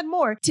accounts, and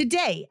more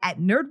today at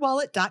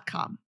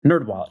nerdwallet.com.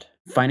 NerdWallet.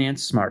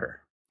 Finance smarter.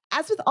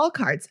 As with all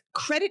cards,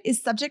 credit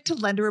is subject to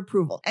lender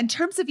approval, and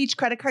terms of each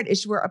credit card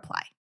issuer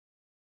apply.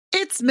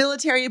 It's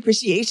Military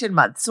Appreciation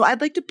Month, so I'd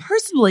like to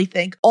personally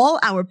thank all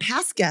our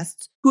past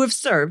guests who have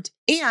served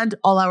and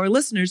all our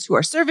listeners who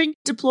are serving,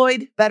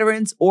 deployed,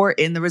 veterans, or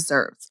in the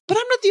reserves. But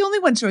I'm not the only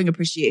one showing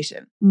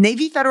appreciation.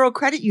 Navy Federal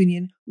Credit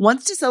Union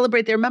wants to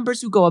celebrate their members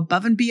who go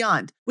above and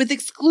beyond with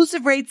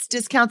exclusive rates,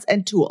 discounts,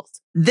 and tools.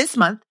 This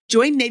month,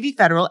 join Navy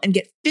Federal and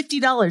get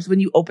 $50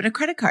 when you open a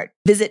credit card.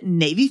 Visit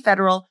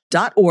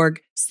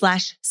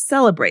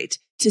NavyFederal.org/celebrate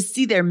to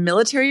see their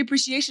Military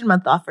Appreciation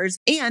Month offers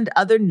and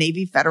other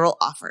Navy Federal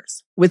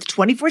offers. With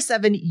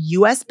 24/7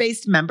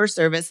 U.S.-based member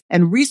service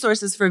and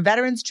resources for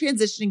veterans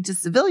transitioning to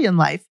civilian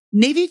life,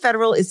 Navy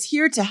Federal is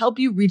here to help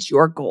you reach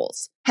your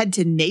goals. Head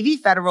to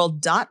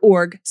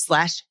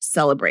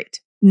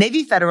NavyFederal.org/celebrate.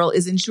 Navy Federal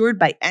is insured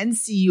by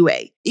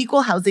NCUA,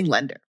 Equal Housing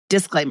Lender.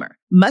 Disclaimer,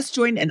 must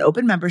join an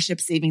open membership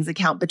savings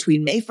account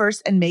between May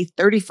 1st and May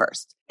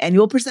 31st.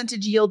 Annual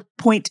percentage yield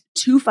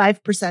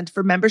 0.25%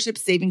 for membership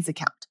savings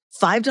account.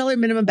 $5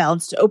 minimum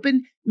balance to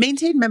open,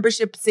 maintain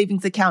membership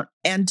savings account,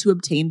 and to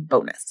obtain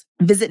bonus.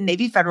 Visit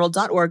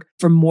NavyFederal.org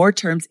for more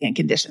terms and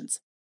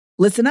conditions.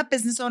 Listen up,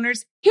 business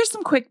owners. Here's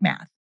some quick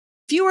math.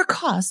 Fewer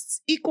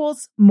costs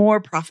equals more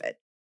profit.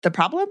 The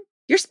problem?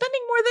 You're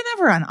spending more than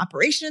ever on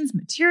operations,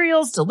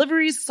 materials,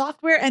 deliveries,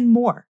 software, and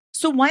more.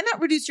 So why not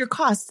reduce your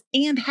costs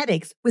and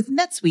headaches with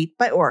NetSuite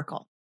by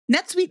Oracle?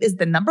 NetSuite is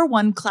the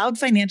 #1 cloud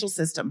financial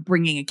system,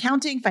 bringing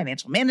accounting,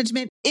 financial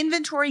management,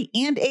 inventory,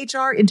 and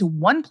HR into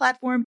one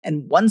platform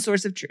and one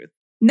source of truth.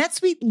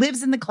 NetSuite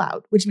lives in the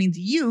cloud, which means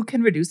you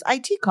can reduce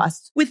IT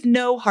costs with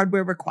no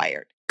hardware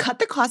required. Cut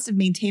the cost of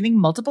maintaining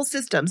multiple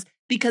systems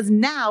because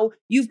now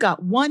you've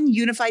got one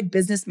unified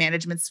business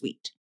management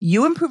suite.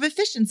 You improve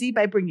efficiency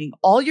by bringing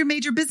all your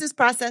major business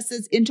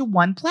processes into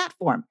one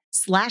platform,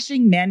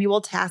 slashing manual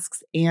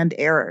tasks and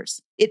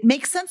errors. It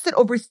makes sense that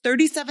over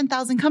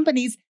 37,000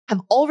 companies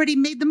have already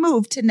made the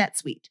move to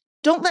NetSuite.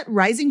 Don't let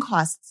rising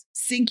costs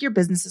sink your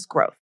business's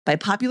growth. By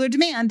popular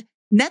demand,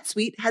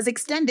 NetSuite has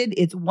extended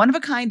its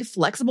one-of-a-kind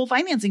flexible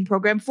financing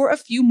program for a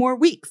few more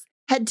weeks.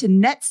 Head to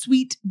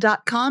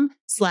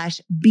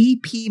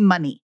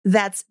netsuite.com/BPmoney.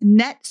 That's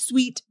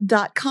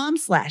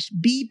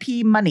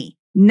netsuite.com/BPmoney.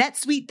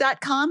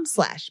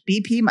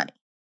 netsuite.com/BPmoney.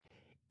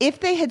 If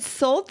they had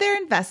sold their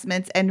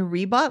investments and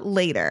rebought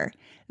later,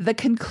 the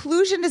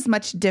conclusion is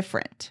much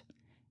different.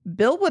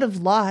 Bill would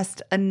have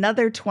lost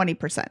another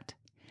 20%.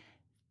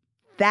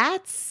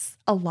 That's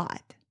a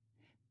lot.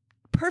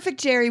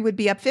 Perfect Jerry would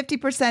be up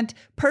 50%.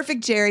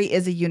 Perfect Jerry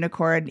is a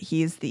unicorn.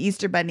 He's the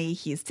Easter Bunny.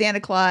 He's Santa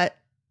Claus.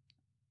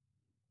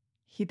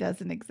 He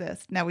doesn't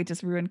exist. Now we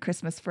just ruined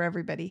Christmas for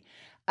everybody.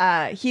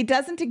 He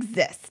doesn't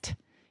exist.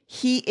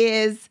 He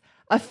is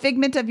a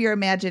figment of your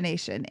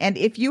imagination. And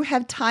if you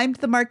have timed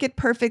the market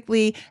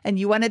perfectly and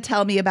you want to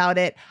tell me about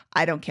it,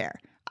 I don't care.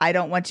 I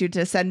don't want you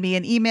to send me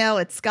an email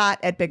at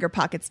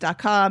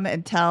scott@biggerpockets.com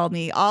and tell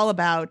me all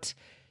about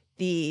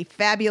the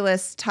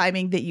fabulous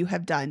timing that you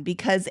have done,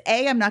 because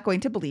A, I'm not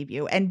going to believe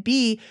you, and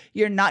B,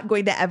 you're not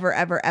going to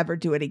ever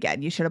do it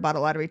again. You should have bought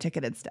a lottery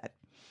ticket instead.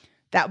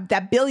 That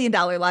 $1 billion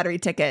lottery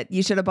ticket,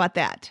 you should have bought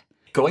that.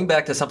 Going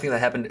back to something that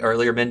happened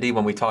earlier, Mindy,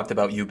 when we talked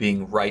about you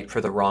being right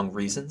for the wrong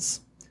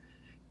reasons.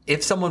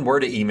 If someone were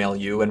to email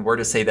you and were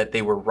to say that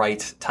they were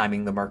right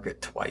timing the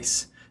market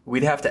twice,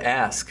 we'd have to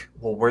ask,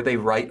 well, were they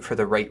right for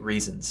the right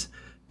reasons?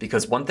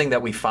 Because one thing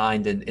that we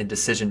find in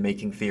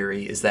decision-making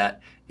theory is that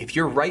if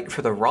you're right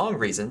for the wrong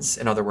reasons,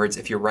 in other words,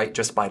 if you're right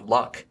just by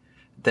luck,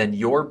 then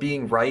your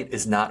being right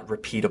is not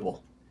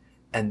repeatable.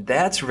 And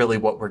that's really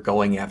what we're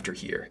going after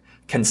here.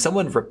 Can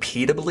someone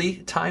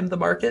repeatably time the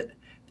market?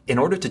 In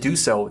order to do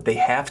so, they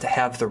have to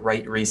have the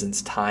right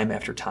reasons time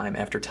after time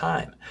after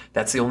time.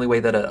 That's the only way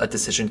that a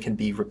decision can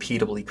be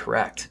repeatably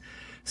correct.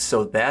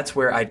 So that's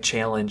where I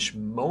challenge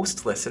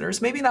most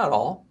listeners, maybe not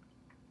all,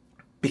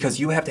 because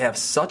you have to have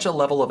such a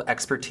level of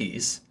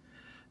expertise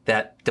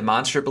that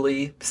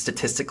demonstrably,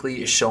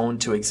 statistically is shown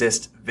to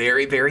exist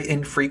very, very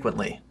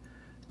infrequently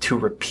to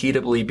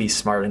repeatably be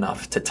smart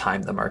enough to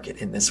time the market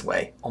in this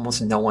way.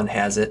 Almost no one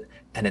has it,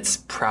 and it's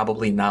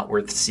probably not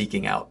worth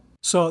seeking out.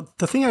 So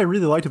the thing I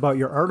really liked about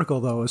your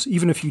article, though, is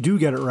even if you do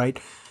get it right,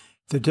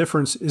 the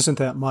difference isn't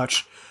that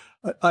much.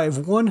 I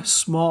have one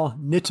small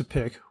nit to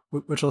pick,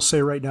 which I'll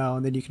say right now,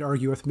 and then you can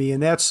argue with me,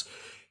 and that's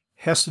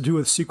has to do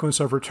with sequence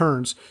of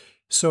returns.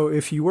 So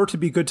if you were to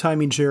be good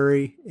timing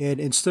Jerry, and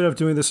instead of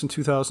doing this in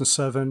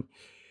 2007,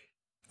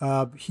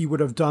 he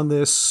would have done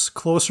this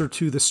closer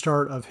to the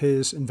start of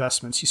his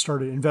investments. He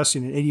started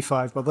investing in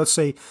 85, but let's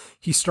say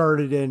he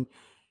started in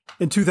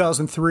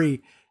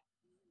 2003.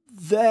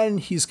 Then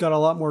he's got a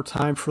lot more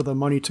time for the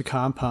money to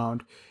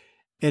compound.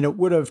 And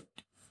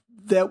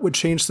that would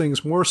change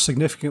things more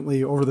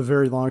significantly over the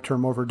very long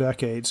term, over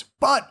decades.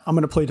 But I'm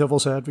going to play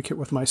devil's advocate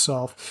with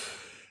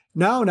myself.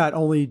 Now, not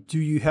only do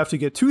you have to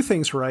get two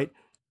things right,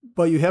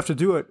 but you have to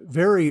do it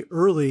very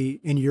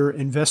early in your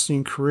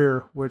investing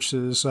career, which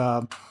is,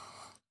 a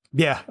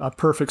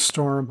perfect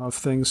storm of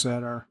things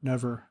that are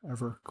never,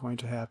 ever going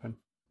to happen.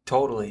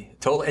 Totally.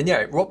 And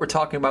yeah, what we're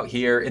talking about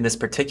here in this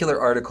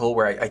particular article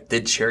where I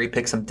did cherry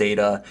pick some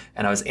data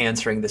and I was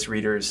answering this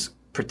reader's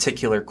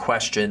particular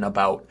question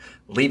about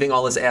leaving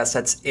all his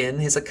assets in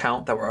his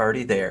account that were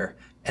already there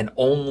and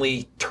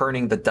only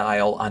turning the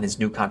dial on his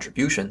new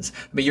contributions.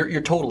 I mean, you're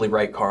totally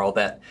right, Carl,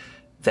 that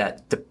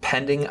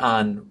depending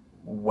on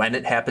when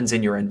it happens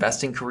in your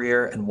investing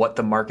career and what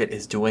the market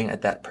is doing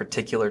at that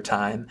particular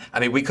time. I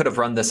mean, I could have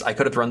run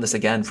this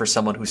again for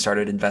someone who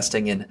started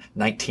investing in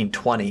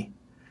 1920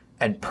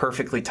 and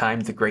perfectly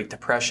timed the Great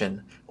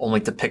Depression, only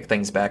to pick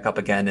things back up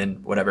again in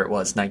whatever it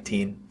was,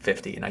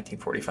 1950,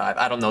 1945.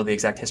 I don't know the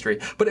exact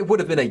history, but it would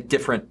have been a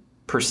different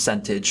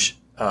percentage,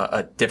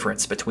 a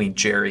difference between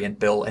Jerry and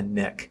Bill and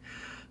Nick.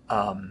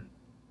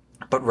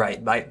 But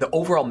right, the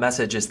overall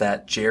message is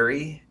that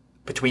Jerry,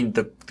 between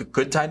the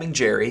good timing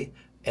Jerry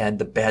and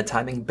the bad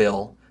timing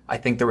Bill, I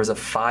think there was a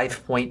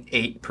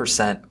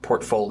 5.8%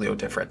 portfolio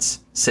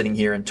difference sitting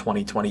here in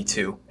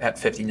 2022 at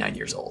 59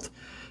 years old.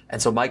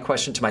 And so my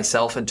question to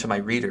myself and to my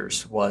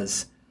readers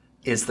was,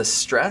 is the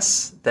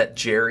stress that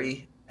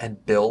Jerry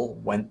and Bill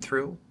went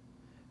through,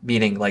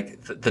 meaning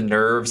like the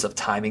nerves of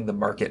timing the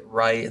market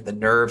right and the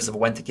nerves of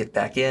when to get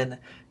back in,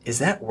 is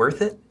that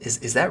worth it?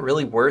 Is that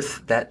really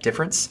worth that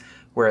difference?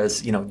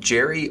 Whereas,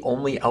 Jerry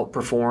only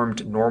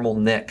outperformed normal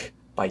Nick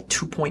by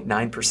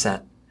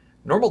 2.9%.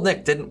 Normal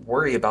Nick didn't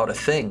worry about a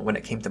thing when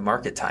it came to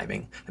market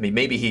timing. I mean,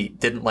 maybe he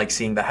didn't like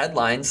seeing the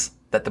headlines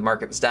that the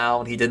market was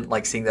down. He didn't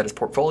like seeing that his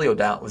portfolio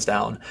was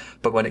down.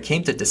 But when it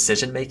came to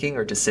decision making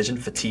or decision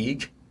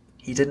fatigue,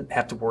 he didn't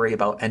have to worry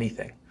about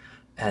anything.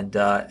 And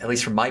at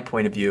least from my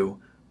point of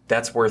view,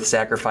 that's worth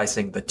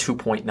sacrificing the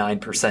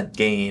 2.9%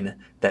 gain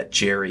that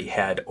Jerry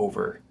had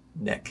over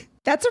Nick.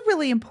 That's a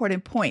really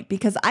important point,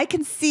 because I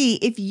can see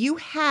if you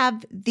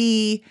have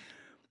the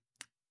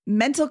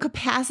mental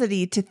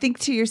capacity to think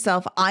to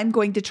yourself, I'm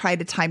going to try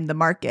to time the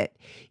market.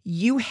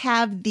 You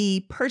have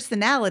the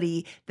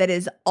personality that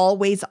is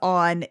always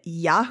on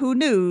Yahoo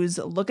News,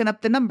 looking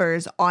up the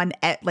numbers on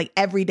like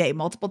every day,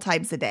 multiple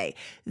times a day.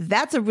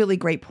 That's a really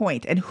great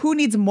point. And who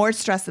needs more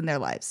stress in their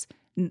lives?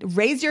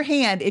 Raise your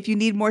hand if you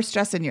need more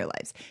stress in your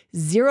lives.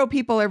 0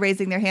 people are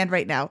raising their hand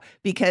right now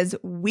because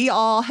we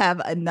all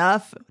have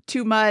enough,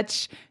 too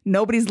much.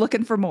 Nobody's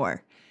looking for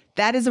more.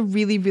 That is a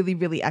really, really,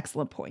 really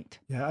excellent point.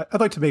 Yeah, I'd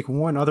like to make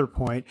one other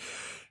point.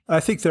 I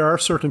think there are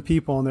certain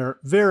people, and they're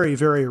very,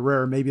 very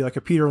rare, maybe like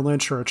a Peter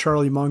Lynch or a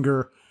Charlie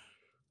Munger,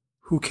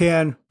 who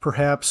can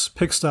perhaps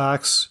pick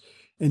stocks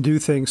and do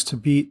things to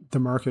beat the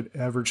market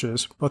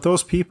averages. But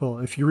those people,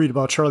 if you read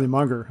about Charlie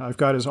Munger, I've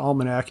got his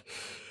almanac,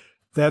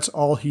 that's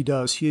all he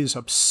does. He is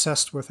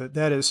obsessed with it.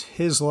 That is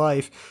his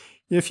life.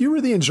 If you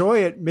really enjoy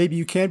it, maybe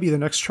you can be the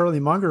next Charlie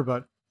Munger,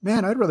 but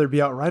man, I'd rather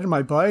be out riding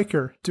my bike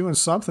or doing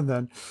something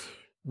than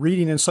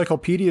reading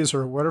encyclopedias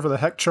or whatever the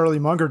heck Charlie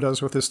Munger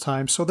does with his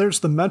time. So there's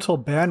the mental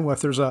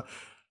bandwidth. There's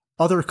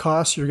other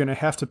costs you're going to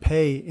have to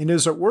pay. And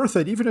is it worth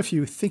it? Even if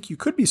you think you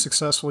could be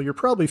successful, you're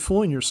probably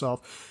fooling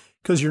yourself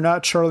because you're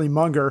not Charlie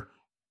Munger.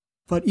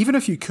 But even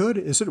if you could,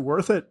 is it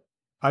worth it?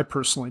 I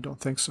personally don't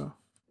think so.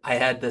 I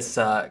had this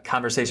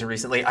conversation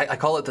recently. I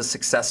call it the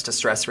success to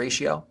stress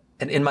ratio.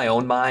 And in my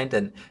own mind,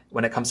 and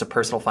when it comes to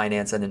personal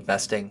finance and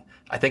investing,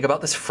 I think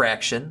about this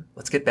fraction.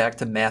 Let's get back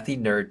to mathy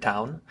nerd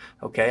town.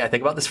 Okay. I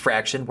think about this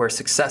fraction where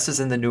success is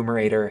in the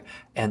numerator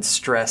and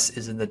stress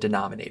is in the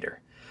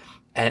denominator.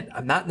 And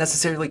I'm not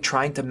necessarily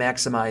trying to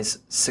maximize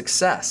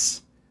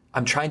success.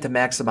 I'm trying to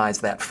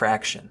maximize that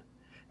fraction.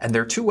 And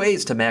there are two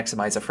ways to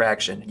maximize a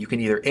fraction. You can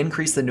either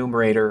increase the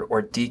numerator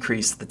or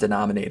decrease the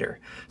denominator.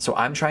 So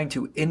I'm trying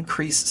to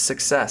increase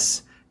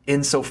success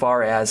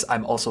insofar as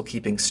I'm also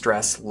keeping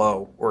stress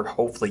low or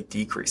hopefully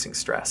decreasing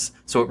stress.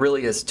 So it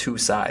really is two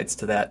sides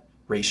to that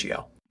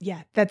ratio.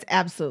 Yeah, that's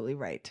absolutely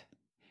right.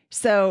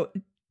 So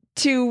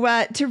to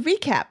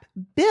recap,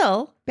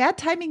 bad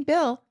timing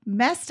Bill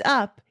messed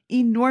up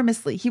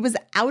enormously. He was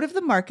out of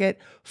the market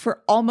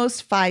for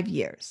almost 5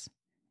 years.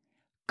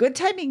 Good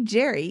timing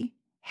Jerry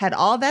had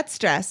all that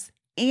stress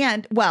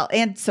and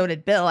so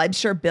did Bill. I'm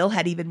sure Bill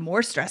had even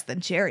more stress than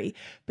Jerry,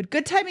 but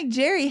good timing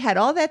Jerry had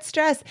all that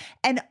stress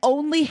and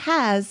only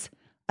has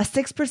a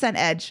 6%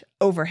 edge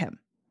over him.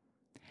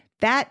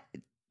 That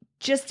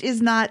just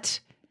is not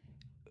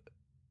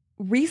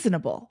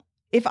reasonable.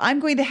 If I'm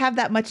going to have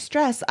that much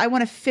stress, I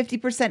want a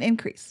 50%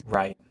 increase.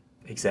 Right.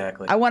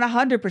 Exactly. I want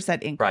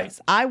 100% increase. Right.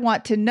 I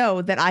want to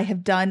know that I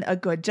have done a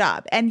good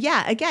job. And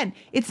yeah, again,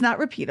 it's not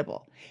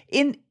repeatable.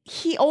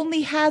 He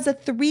only has a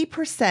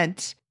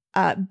 3%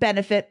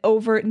 benefit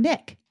over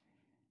Nick.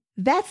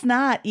 That's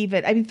not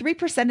even,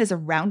 3% is a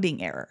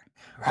rounding error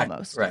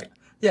almost. Right.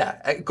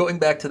 Yeah. Going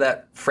back to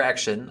that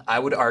fraction, I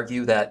would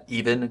argue that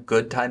even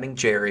good timing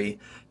Jerry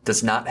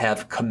does not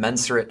have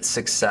commensurate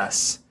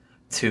success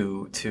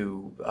to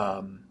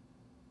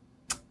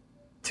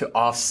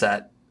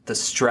offset the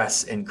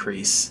stress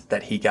increase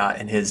that he got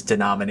in his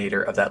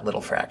denominator of that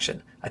little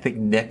fraction. I think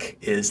Nick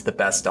is the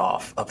best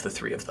off of the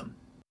three of them.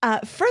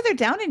 Further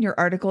down in your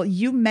article,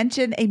 you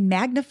mention a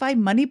Magnify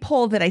Money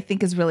poll that I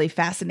think is really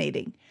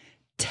fascinating.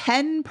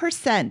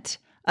 10%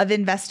 of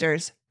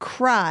investors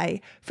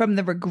cry from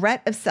the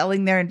regret of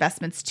selling their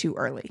investments too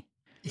early.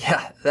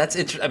 Yeah, that's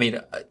interesting.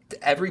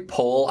 Every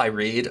poll I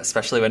read,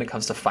 especially when it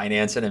comes to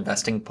finance and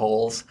investing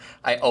polls,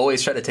 I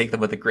always try to take them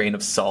with a grain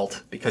of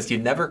salt because you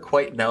never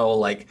quite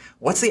know,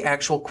 what's the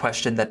actual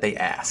question that they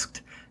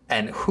asked?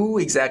 And who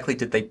exactly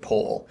did they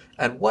poll?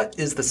 And what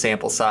is the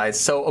sample size?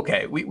 So,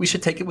 okay, we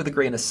should take it with a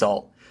grain of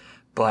salt.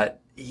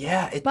 But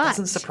yeah, it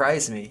doesn't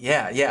surprise me.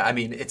 Yeah.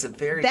 It's a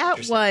very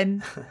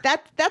interesting.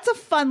 That's a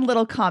fun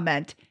little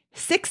comment.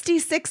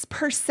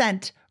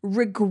 66%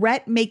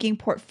 regret making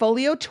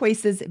portfolio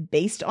choices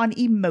based on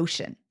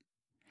emotion.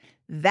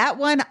 That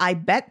one, I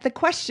bet the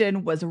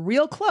question was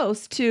real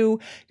close to,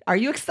 are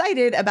you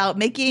excited about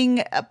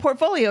making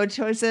portfolio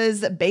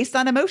choices based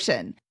on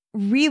emotion?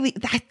 Really,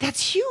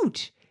 that's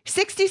huge.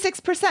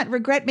 66%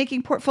 regret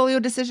making portfolio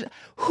decision.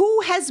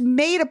 Who has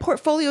made a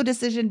portfolio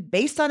decision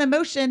based on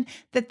emotion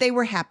that they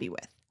were happy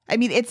with?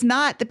 It's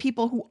not the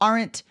people who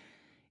aren't.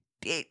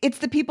 It's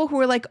the people who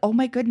are like, oh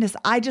my goodness,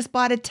 I just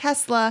bought a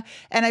Tesla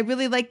and I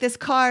really like this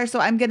car, so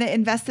I'm going to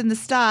invest in the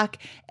stock.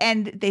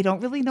 And they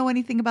don't really know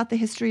anything about the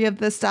history of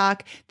the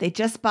stock. They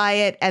just buy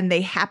it and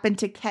they happen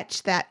to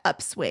catch that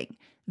upswing.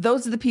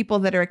 Those are the people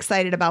that are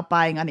excited about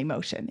buying on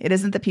emotion. It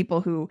isn't the people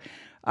who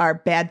are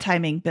bad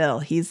timing Bill.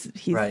 He's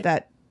right.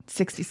 That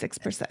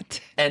 66%.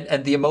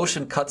 And the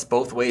emotion cuts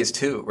both ways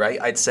too,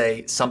 right? I'd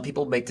say some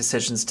people make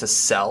decisions to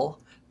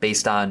sell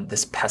based on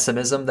this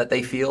pessimism that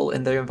they feel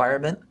in their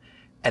environment.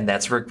 And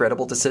that's a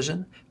regrettable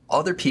decision.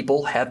 Other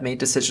people have made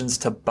decisions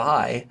to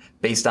buy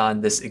based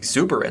on this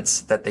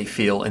exuberance that they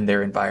feel in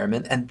their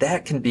environment. And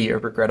that can be a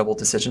regrettable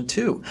decision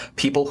too.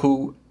 People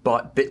who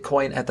bought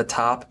Bitcoin at the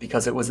top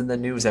because it was in the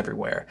news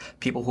everywhere.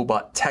 People who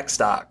bought tech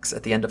stocks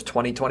at the end of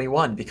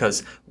 2021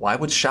 because why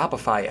would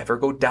Shopify ever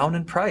go down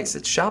in price?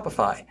 It's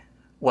Shopify.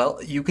 Well,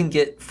 you can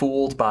get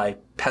fooled by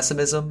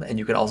pessimism and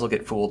you can also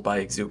get fooled by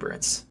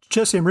exuberance.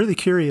 Jesse, I'm really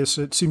curious.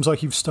 It seems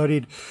like you've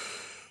studied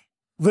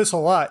this a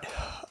lot.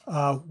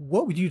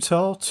 What would you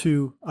tell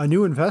to a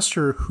new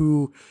investor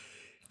who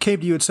came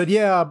to you and said,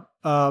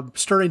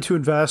 starting to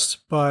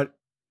invest, but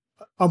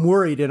I'm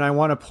worried and I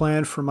want to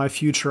plan for my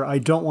future. I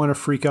don't want to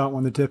freak out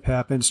when the dip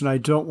happens and I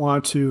don't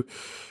want to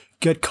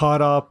get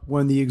caught up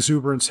when the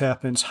exuberance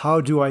happens. How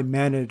do I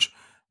manage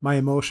my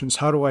emotions?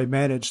 How do I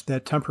manage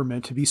that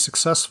temperament to be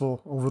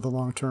successful over the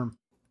long term?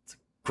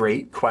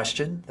 Great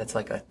question. That's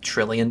like $1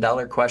 trillion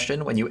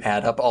question when you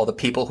add up all the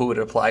people who it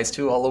applies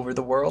to all over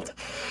the world.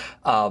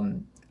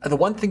 The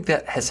one thing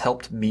that has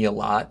helped me a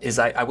lot is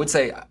I would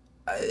say,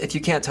 if you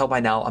can't tell by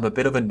now, I'm a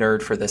bit of a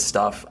nerd for this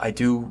stuff. I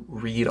do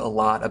read a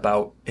lot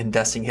about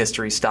investing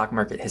history, stock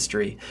market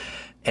history.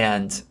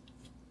 And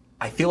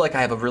I feel like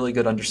I have a really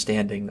good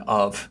understanding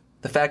of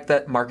the fact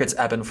that markets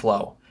ebb and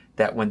flow,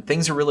 that when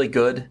things are really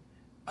good,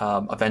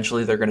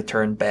 eventually they're going to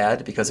turn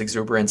bad because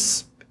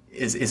exuberance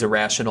is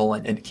irrational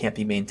and it can't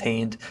be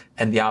maintained.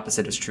 And the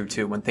opposite is true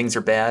too. When things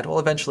are bad, well,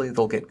 eventually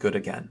they'll get good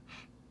again.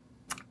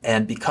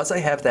 And because I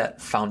have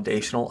that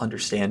foundational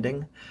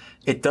understanding,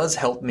 it does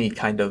help me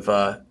kind of,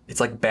 it's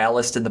like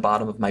ballast in the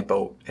bottom of my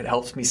boat. It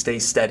helps me stay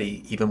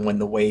steady even when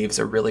the waves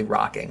are really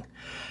rocking.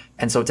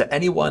 And so to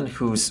anyone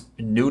who's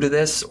new to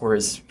this or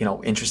is,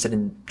 interested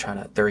in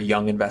they're a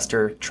young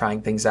investor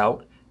trying things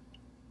out,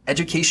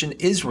 education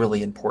is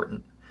really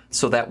important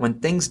so that when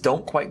things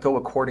don't quite go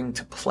according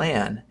to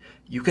plan,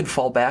 you can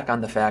fall back on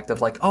the fact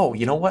of like, oh,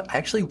 you know what? I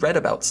actually read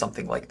about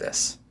something like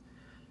this.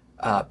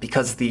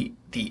 Because the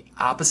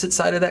opposite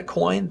side of that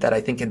coin that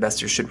I think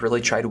investors should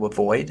really try to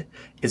avoid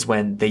is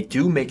when they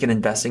do make an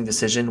investing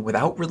decision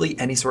without really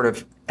any sort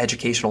of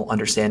educational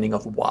understanding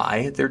of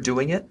why they're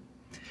doing it.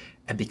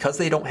 And because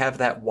they don't have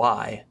that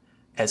why,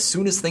 as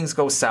soon as things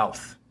go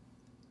south,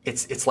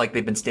 it's like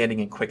they've been standing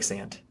in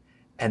quicksand.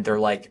 And they're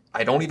like,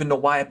 I don't even know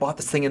why I bought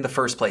this thing in the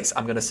first place.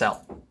 I'm going to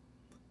sell.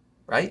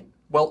 Right?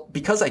 Well,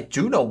 because I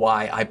do know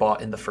why I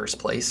bought in the first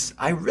place,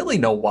 I really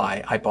know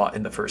why I bought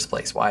in the first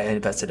place, why I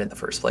invested in the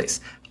first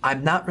place.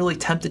 I'm not really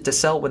tempted to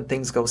sell when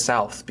things go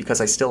south because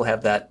I still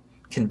have that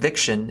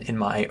conviction in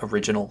my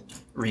original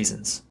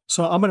reasons.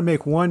 So I'm going to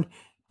make one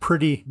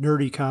pretty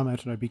nerdy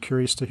comment, and I'd be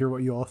curious to hear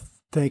what you all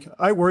think.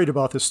 I worried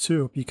about this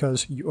too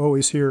because you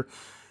always hear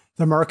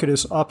the market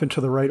is up and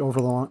to the right over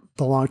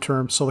the long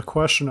term. So the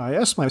question I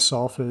asked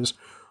myself is,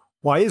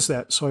 why is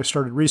that? So I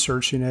started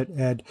researching it,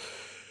 and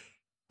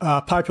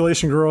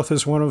population growth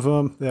is one of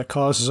them that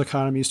causes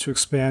economies to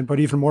expand, but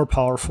even more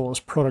powerful is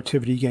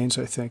productivity gains,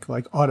 I think,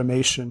 like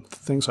automation,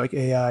 things like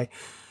AI.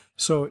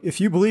 So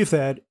if you believe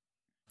that,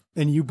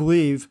 and you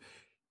believe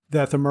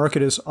that the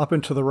market is up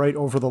and to the right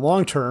over the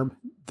long term,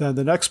 then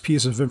the next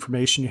piece of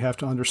information you have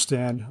to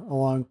understand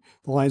along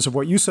the lines of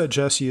what you said,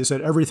 Jesse, is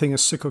that everything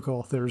is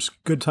cyclical. There's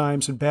good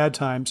times and bad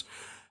times,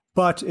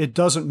 but it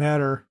doesn't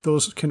matter.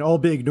 Those can all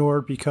be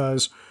ignored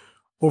because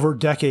over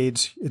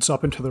decades, it's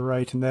up and to the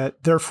right, and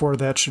therefore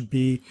that should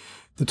be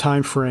the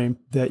time frame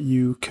that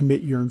you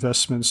commit your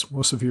investments,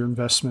 most of your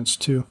investments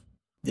to.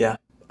 Yeah,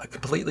 I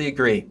completely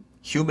agree.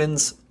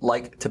 Humans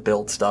like to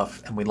build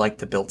stuff, and we like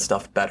to build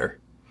stuff better.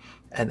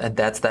 And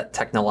that's that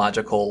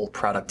technological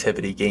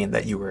productivity gain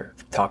that you were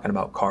talking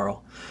about,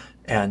 Carl.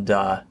 And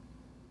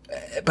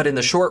but in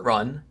the short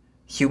run,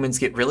 humans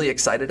get really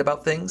excited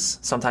about things,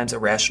 sometimes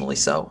irrationally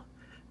so.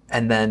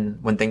 And then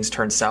when things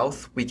turn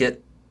south, we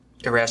get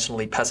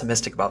irrationally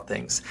pessimistic about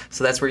things.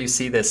 So that's where you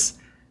see this.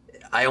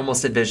 I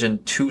almost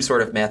envision two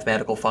sort of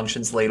mathematical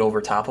functions laid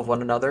over top of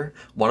one another.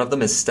 One of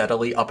them is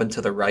steadily up and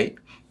to the right,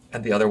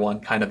 and the other one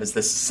kind of is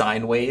this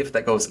sine wave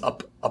that goes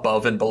up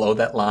above and below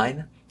that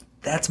line.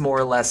 That's more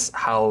or less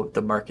how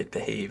the market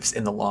behaves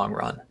in the long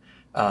run,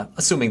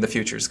 assuming the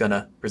future is going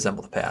to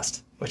resemble the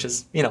past, which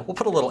is, we'll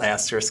put a little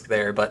asterisk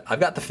there, but I've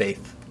got the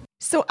faith.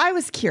 So I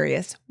was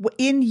curious.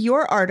 In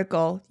your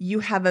article, you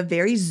have a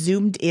very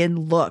zoomed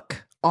in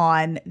look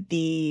on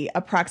the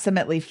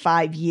approximately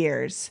 5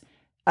 years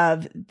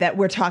of that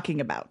we're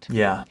talking about.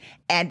 Yeah.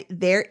 And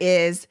there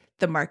is,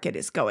 the market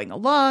is going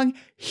along,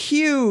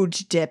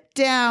 huge dip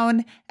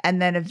down,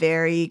 and then a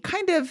very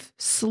kind of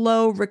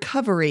slow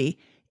recovery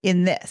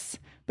in this.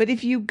 But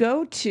if you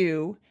go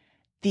to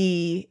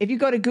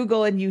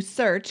Google and you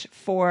search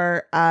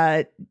for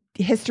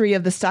history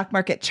of the stock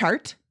market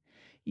chart,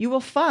 you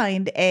will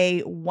find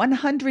a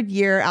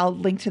 100-year, I'll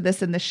link to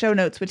this in the show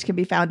notes, which can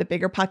be found at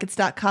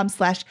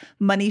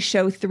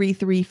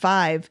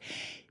biggerpockets.com/moneyshow335.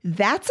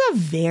 That's a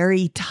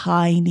very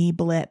tiny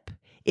blip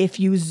if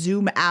you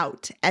zoom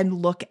out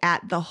and look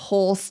at the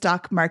whole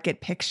stock market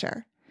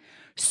picture.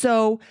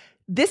 So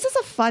this is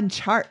a fun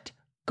chart.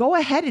 Go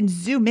ahead and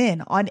zoom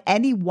in on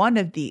any one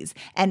of these,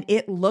 and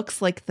it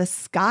looks like the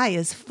sky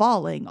is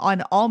falling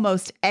on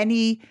almost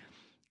any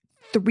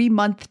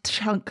 3-month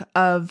chunk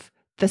of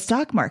the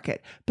stock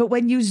market. But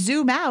when you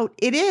zoom out,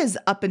 it is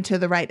up and to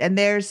the right. And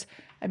is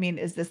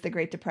this the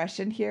Great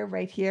Depression here,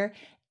 right here?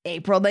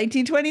 April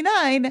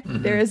 1929,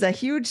 mm-hmm. There is a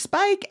huge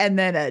spike and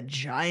then a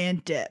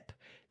giant dip.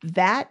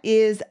 That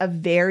is a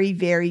very,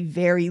 very,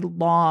 very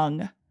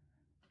long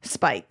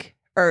spike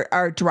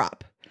or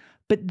drop.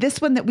 But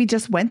this one that we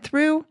just went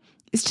through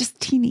is just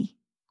teeny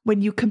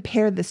when you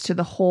compare this to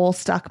the whole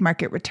stock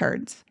market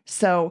returns.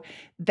 So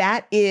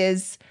that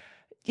is,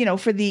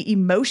 for the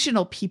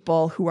emotional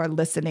people who are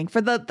listening,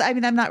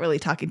 I'm not really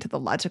talking to the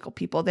logical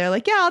people. They're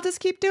like, yeah, I'll just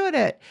keep doing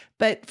it.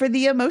 But for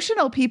the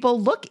emotional people,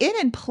 look in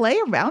and play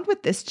around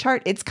with this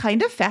chart. It's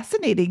kind of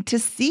fascinating to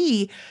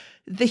see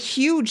the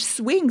huge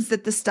swings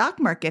that the stock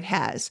market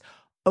has.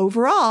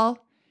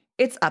 Overall,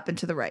 it's up and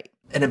to the right.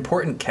 An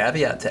important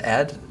caveat to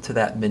add to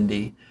that,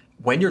 Mindy,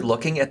 when you're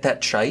looking at that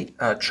chart,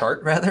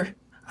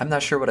 I'm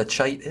not sure what a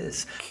chart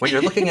is. When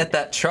you're looking at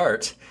that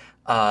chart,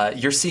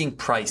 you're seeing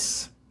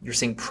price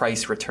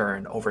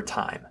return over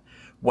time.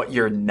 What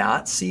you're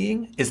not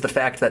seeing is the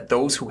fact that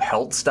those who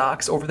held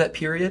stocks over that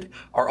period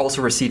are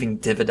also receiving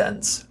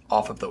dividends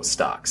off of those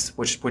stocks,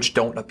 which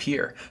don't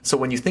appear. So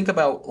when you think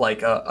about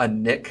like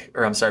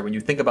when you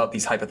think about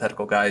these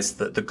hypothetical guys,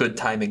 the good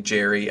timing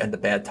Jerry and the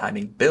bad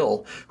timing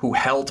Bill, who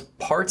held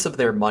parts of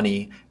their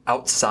money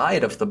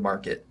outside of the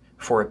market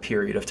for a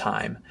period of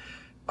time,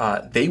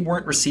 they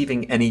weren't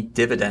receiving any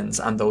dividends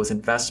on those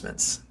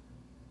investments.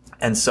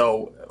 And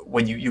so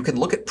when you can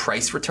look at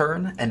price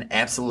return and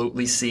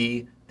absolutely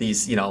see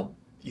these,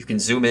 you can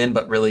zoom in,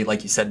 but really,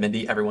 like you said,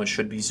 Mindy, everyone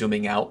should be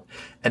zooming out.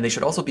 And they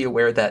should also be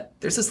aware that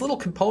there's this little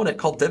component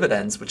called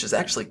dividends, which is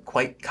actually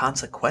quite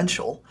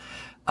consequential,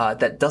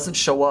 that doesn't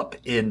show up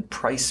in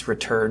price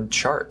return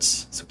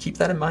charts. So keep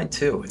that in mind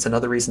too. It's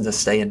another reason to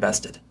stay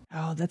invested.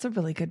 Oh, that's a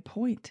really good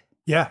point.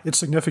 Yeah, it's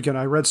significant.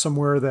 I read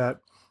somewhere that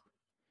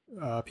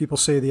people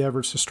say the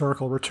average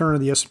historical return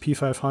of the S&P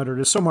 500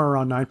 is somewhere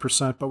around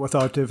 9%, but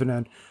without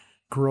dividend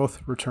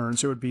growth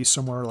returns, it would be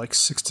somewhere like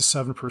 6 to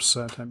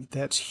 7%. I mean,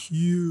 that's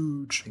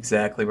huge.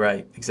 Exactly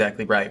right.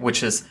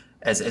 Which is,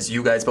 as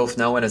you guys both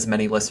know, and as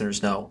many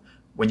listeners know,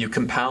 when you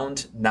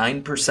compound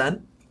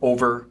 9%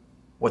 over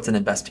what's an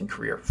investing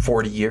career,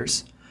 40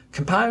 years,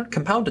 compound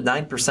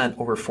 9%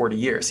 over 40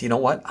 years. You know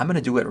what? I'm going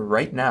to do it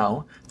right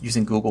now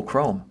using Google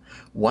Chrome.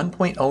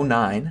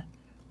 1.09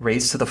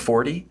 raised to the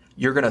 40,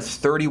 you're going to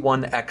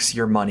 31x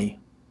your money.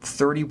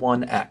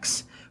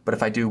 31x. But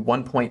if I do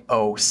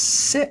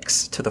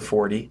 1.06 to the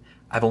 40,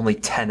 I've only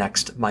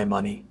 10x'd my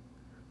money.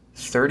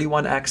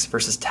 31x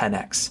versus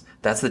 10x.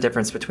 That's the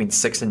difference between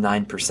 6 and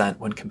 9%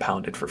 when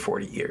compounded for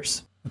 40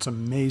 years. That's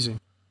amazing.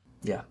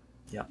 Yeah.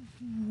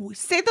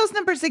 Say those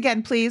numbers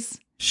again, please.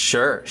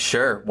 Sure.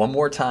 One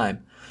more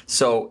time.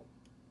 So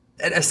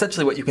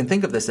essentially what you can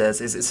think of this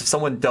as is if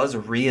someone does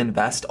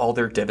reinvest all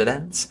their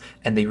dividends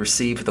and they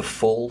receive the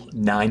full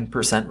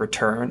 9%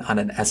 return on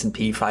an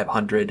S&P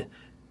 500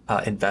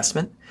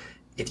 investment,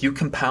 if you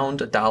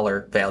compound a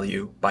dollar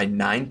value by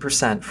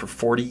 9% for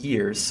 40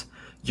 years,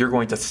 you're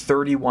going to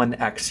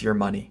 31x your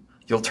money.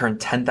 You'll turn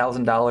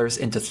 $10,000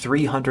 into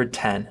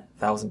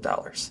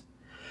 $310,000.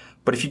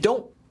 But if you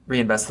don't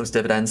reinvest those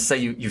dividends, say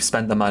you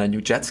spend them on a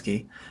new jet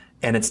ski,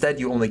 and instead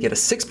you only get a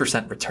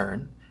 6%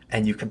 return,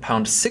 and you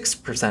compound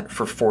 6%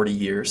 for 40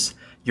 years,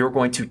 you're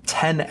going to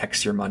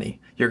 10x your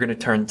money. You're going to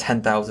turn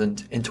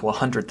 10,000 into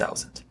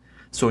 100,000.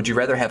 So would you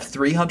rather have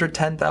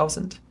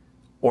 310,000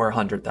 or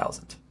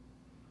 100,000?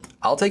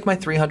 I'll take my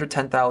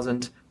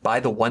 310,000, buy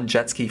the one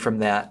jet ski from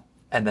that,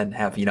 and then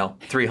have,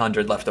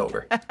 300 left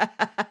over.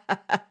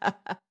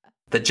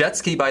 The jet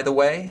ski, by the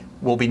way,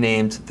 will be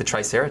named the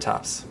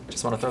Triceratops.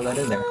 Just want to throw that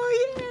in there.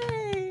 Oh,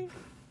 yay.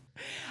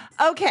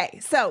 Okay,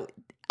 so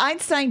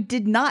Einstein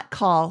did not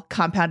call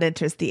compound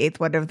interest the eighth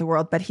wonder of the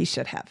world, but he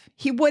should have.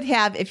 He would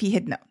have if he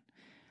had known.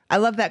 I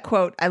love that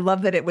quote. I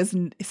love that it was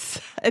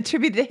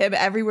attributed to him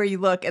everywhere you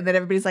look, and then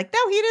everybody's like, no,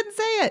 he didn't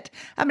say it.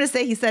 I'm going to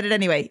say he said it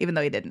anyway, even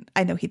though he didn't.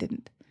 I know he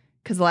didn't.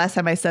 Because the last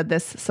time I said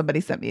this,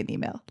 somebody sent me an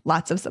email.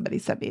 Somebody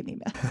sent me an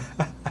email.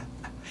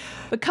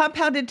 But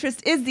compound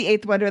interest is the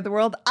eighth wonder of the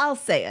world. I'll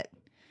say it.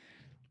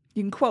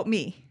 You can quote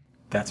me.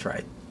 That's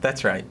right.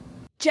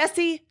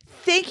 Jesse,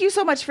 thank you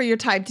so much for your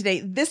time today.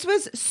 This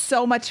was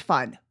so much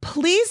fun.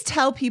 Please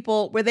tell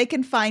people where they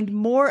can find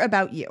more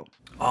about you.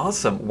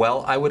 Awesome.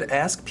 Well, I would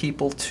ask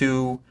people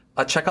to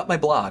check out my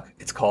blog.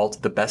 It's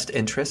called The Best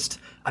Interest.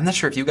 I'm not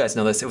sure if you guys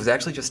know this. It was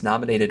actually just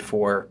nominated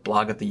for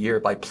Blog of the Year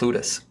by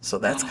Plutus. So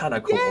that's kind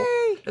of cool.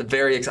 Yay! I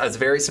was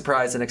very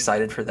surprised and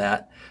excited for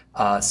that.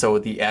 So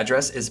the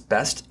address is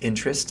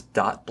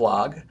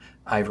bestinterest.blog.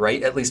 I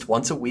write at least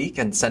once a week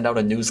and send out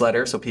a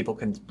newsletter so people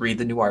can read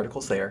the new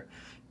articles there.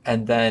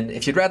 And then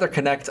if you'd rather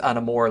connect on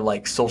a more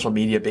like social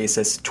media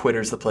basis,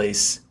 Twitter's the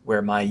place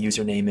where my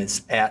username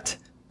is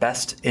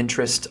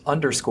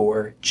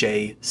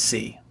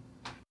 @bestinterest_JC.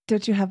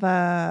 Don't you have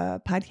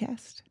a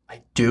podcast?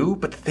 I do,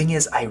 but the thing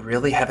is, I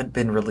really haven't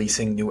been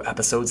releasing new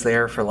episodes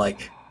there for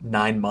like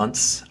 9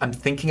 months. I'm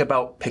thinking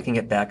about picking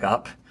it back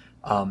up.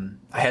 I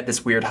had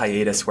this weird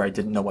hiatus where I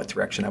didn't know what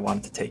direction I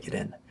wanted to take it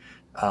in.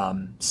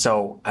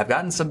 So I've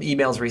gotten some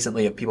emails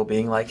recently of people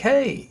being like,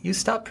 hey, you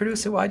stopped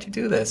producing. Why'd you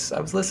do this?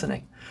 I was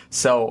listening.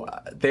 So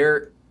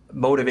they're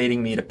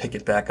motivating me to pick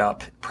it back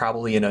up,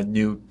 probably in a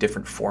new,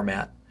 different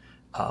format.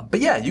 But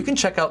yeah, you can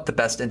check out the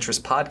Best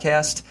Interest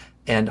podcast,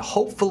 and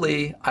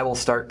hopefully I will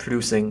start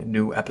producing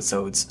new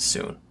episodes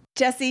soon.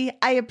 Jesse,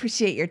 I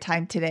appreciate your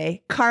time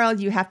today. Carl,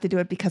 you have to do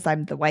it because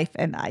I'm the wife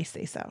and I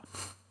say so.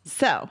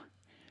 So,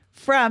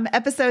 from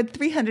episode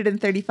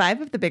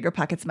 335 of the Bigger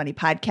Pockets Money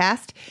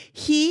podcast,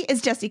 he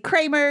is Jesse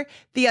Kramer,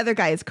 the other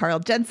guy is Carl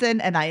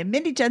Jensen, and I am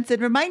Mindy Jensen,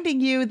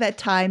 reminding you that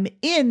time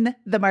in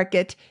the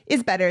market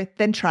is better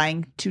than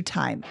trying to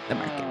time the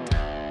market.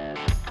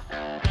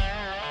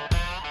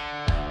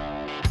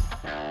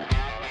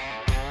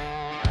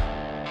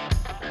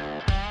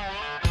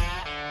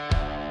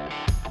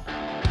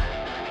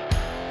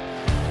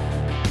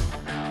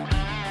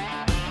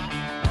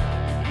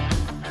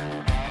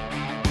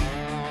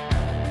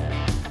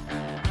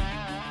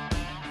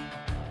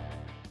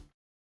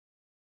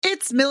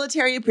 It's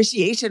Military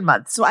Appreciation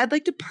Month, so I'd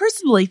like to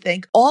personally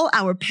thank all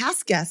our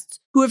past guests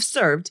who have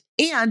served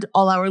and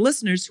all our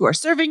listeners who are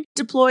serving,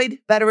 deployed,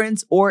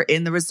 veterans, or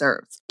in the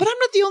reserves. But I'm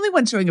not the only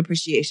one showing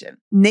appreciation.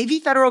 Navy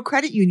Federal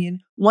Credit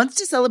Union wants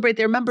to celebrate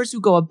their members who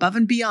go above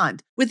and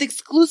beyond with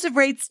exclusive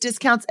rates,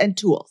 discounts, and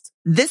tools.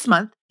 This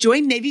month,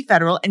 join Navy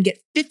Federal and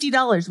get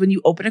 $50 when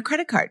you open a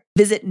credit card.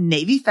 Visit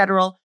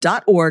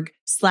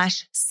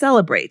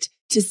NavyFederal.org/celebrate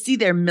to see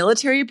their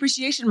Military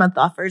Appreciation Month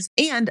offers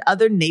and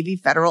other Navy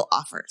Federal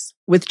offers.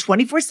 With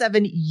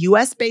 24/7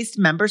 U.S.-based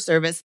member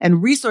service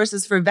and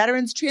resources for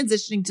veterans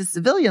transitioning to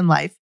civilian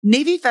life,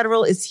 Navy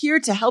Federal is here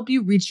to help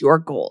you reach your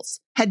goals.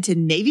 Head to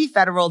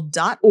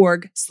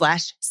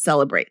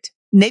NavyFederal.org/celebrate.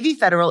 Navy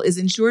Federal is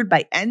insured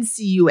by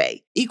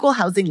NCUA, Equal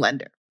Housing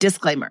Lender.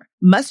 Disclaimer,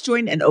 must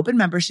join an open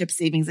membership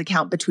savings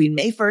account between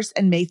May 1st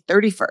and May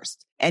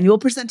 31st. Annual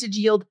percentage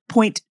yield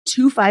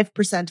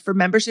 0.25% for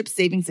membership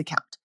savings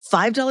account.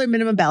 $5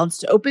 minimum balance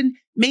to open,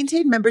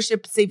 maintain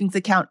membership savings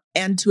account,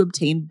 and to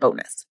obtain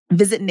bonus.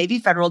 Visit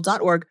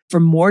NavyFederal.org for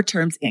more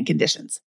terms and conditions.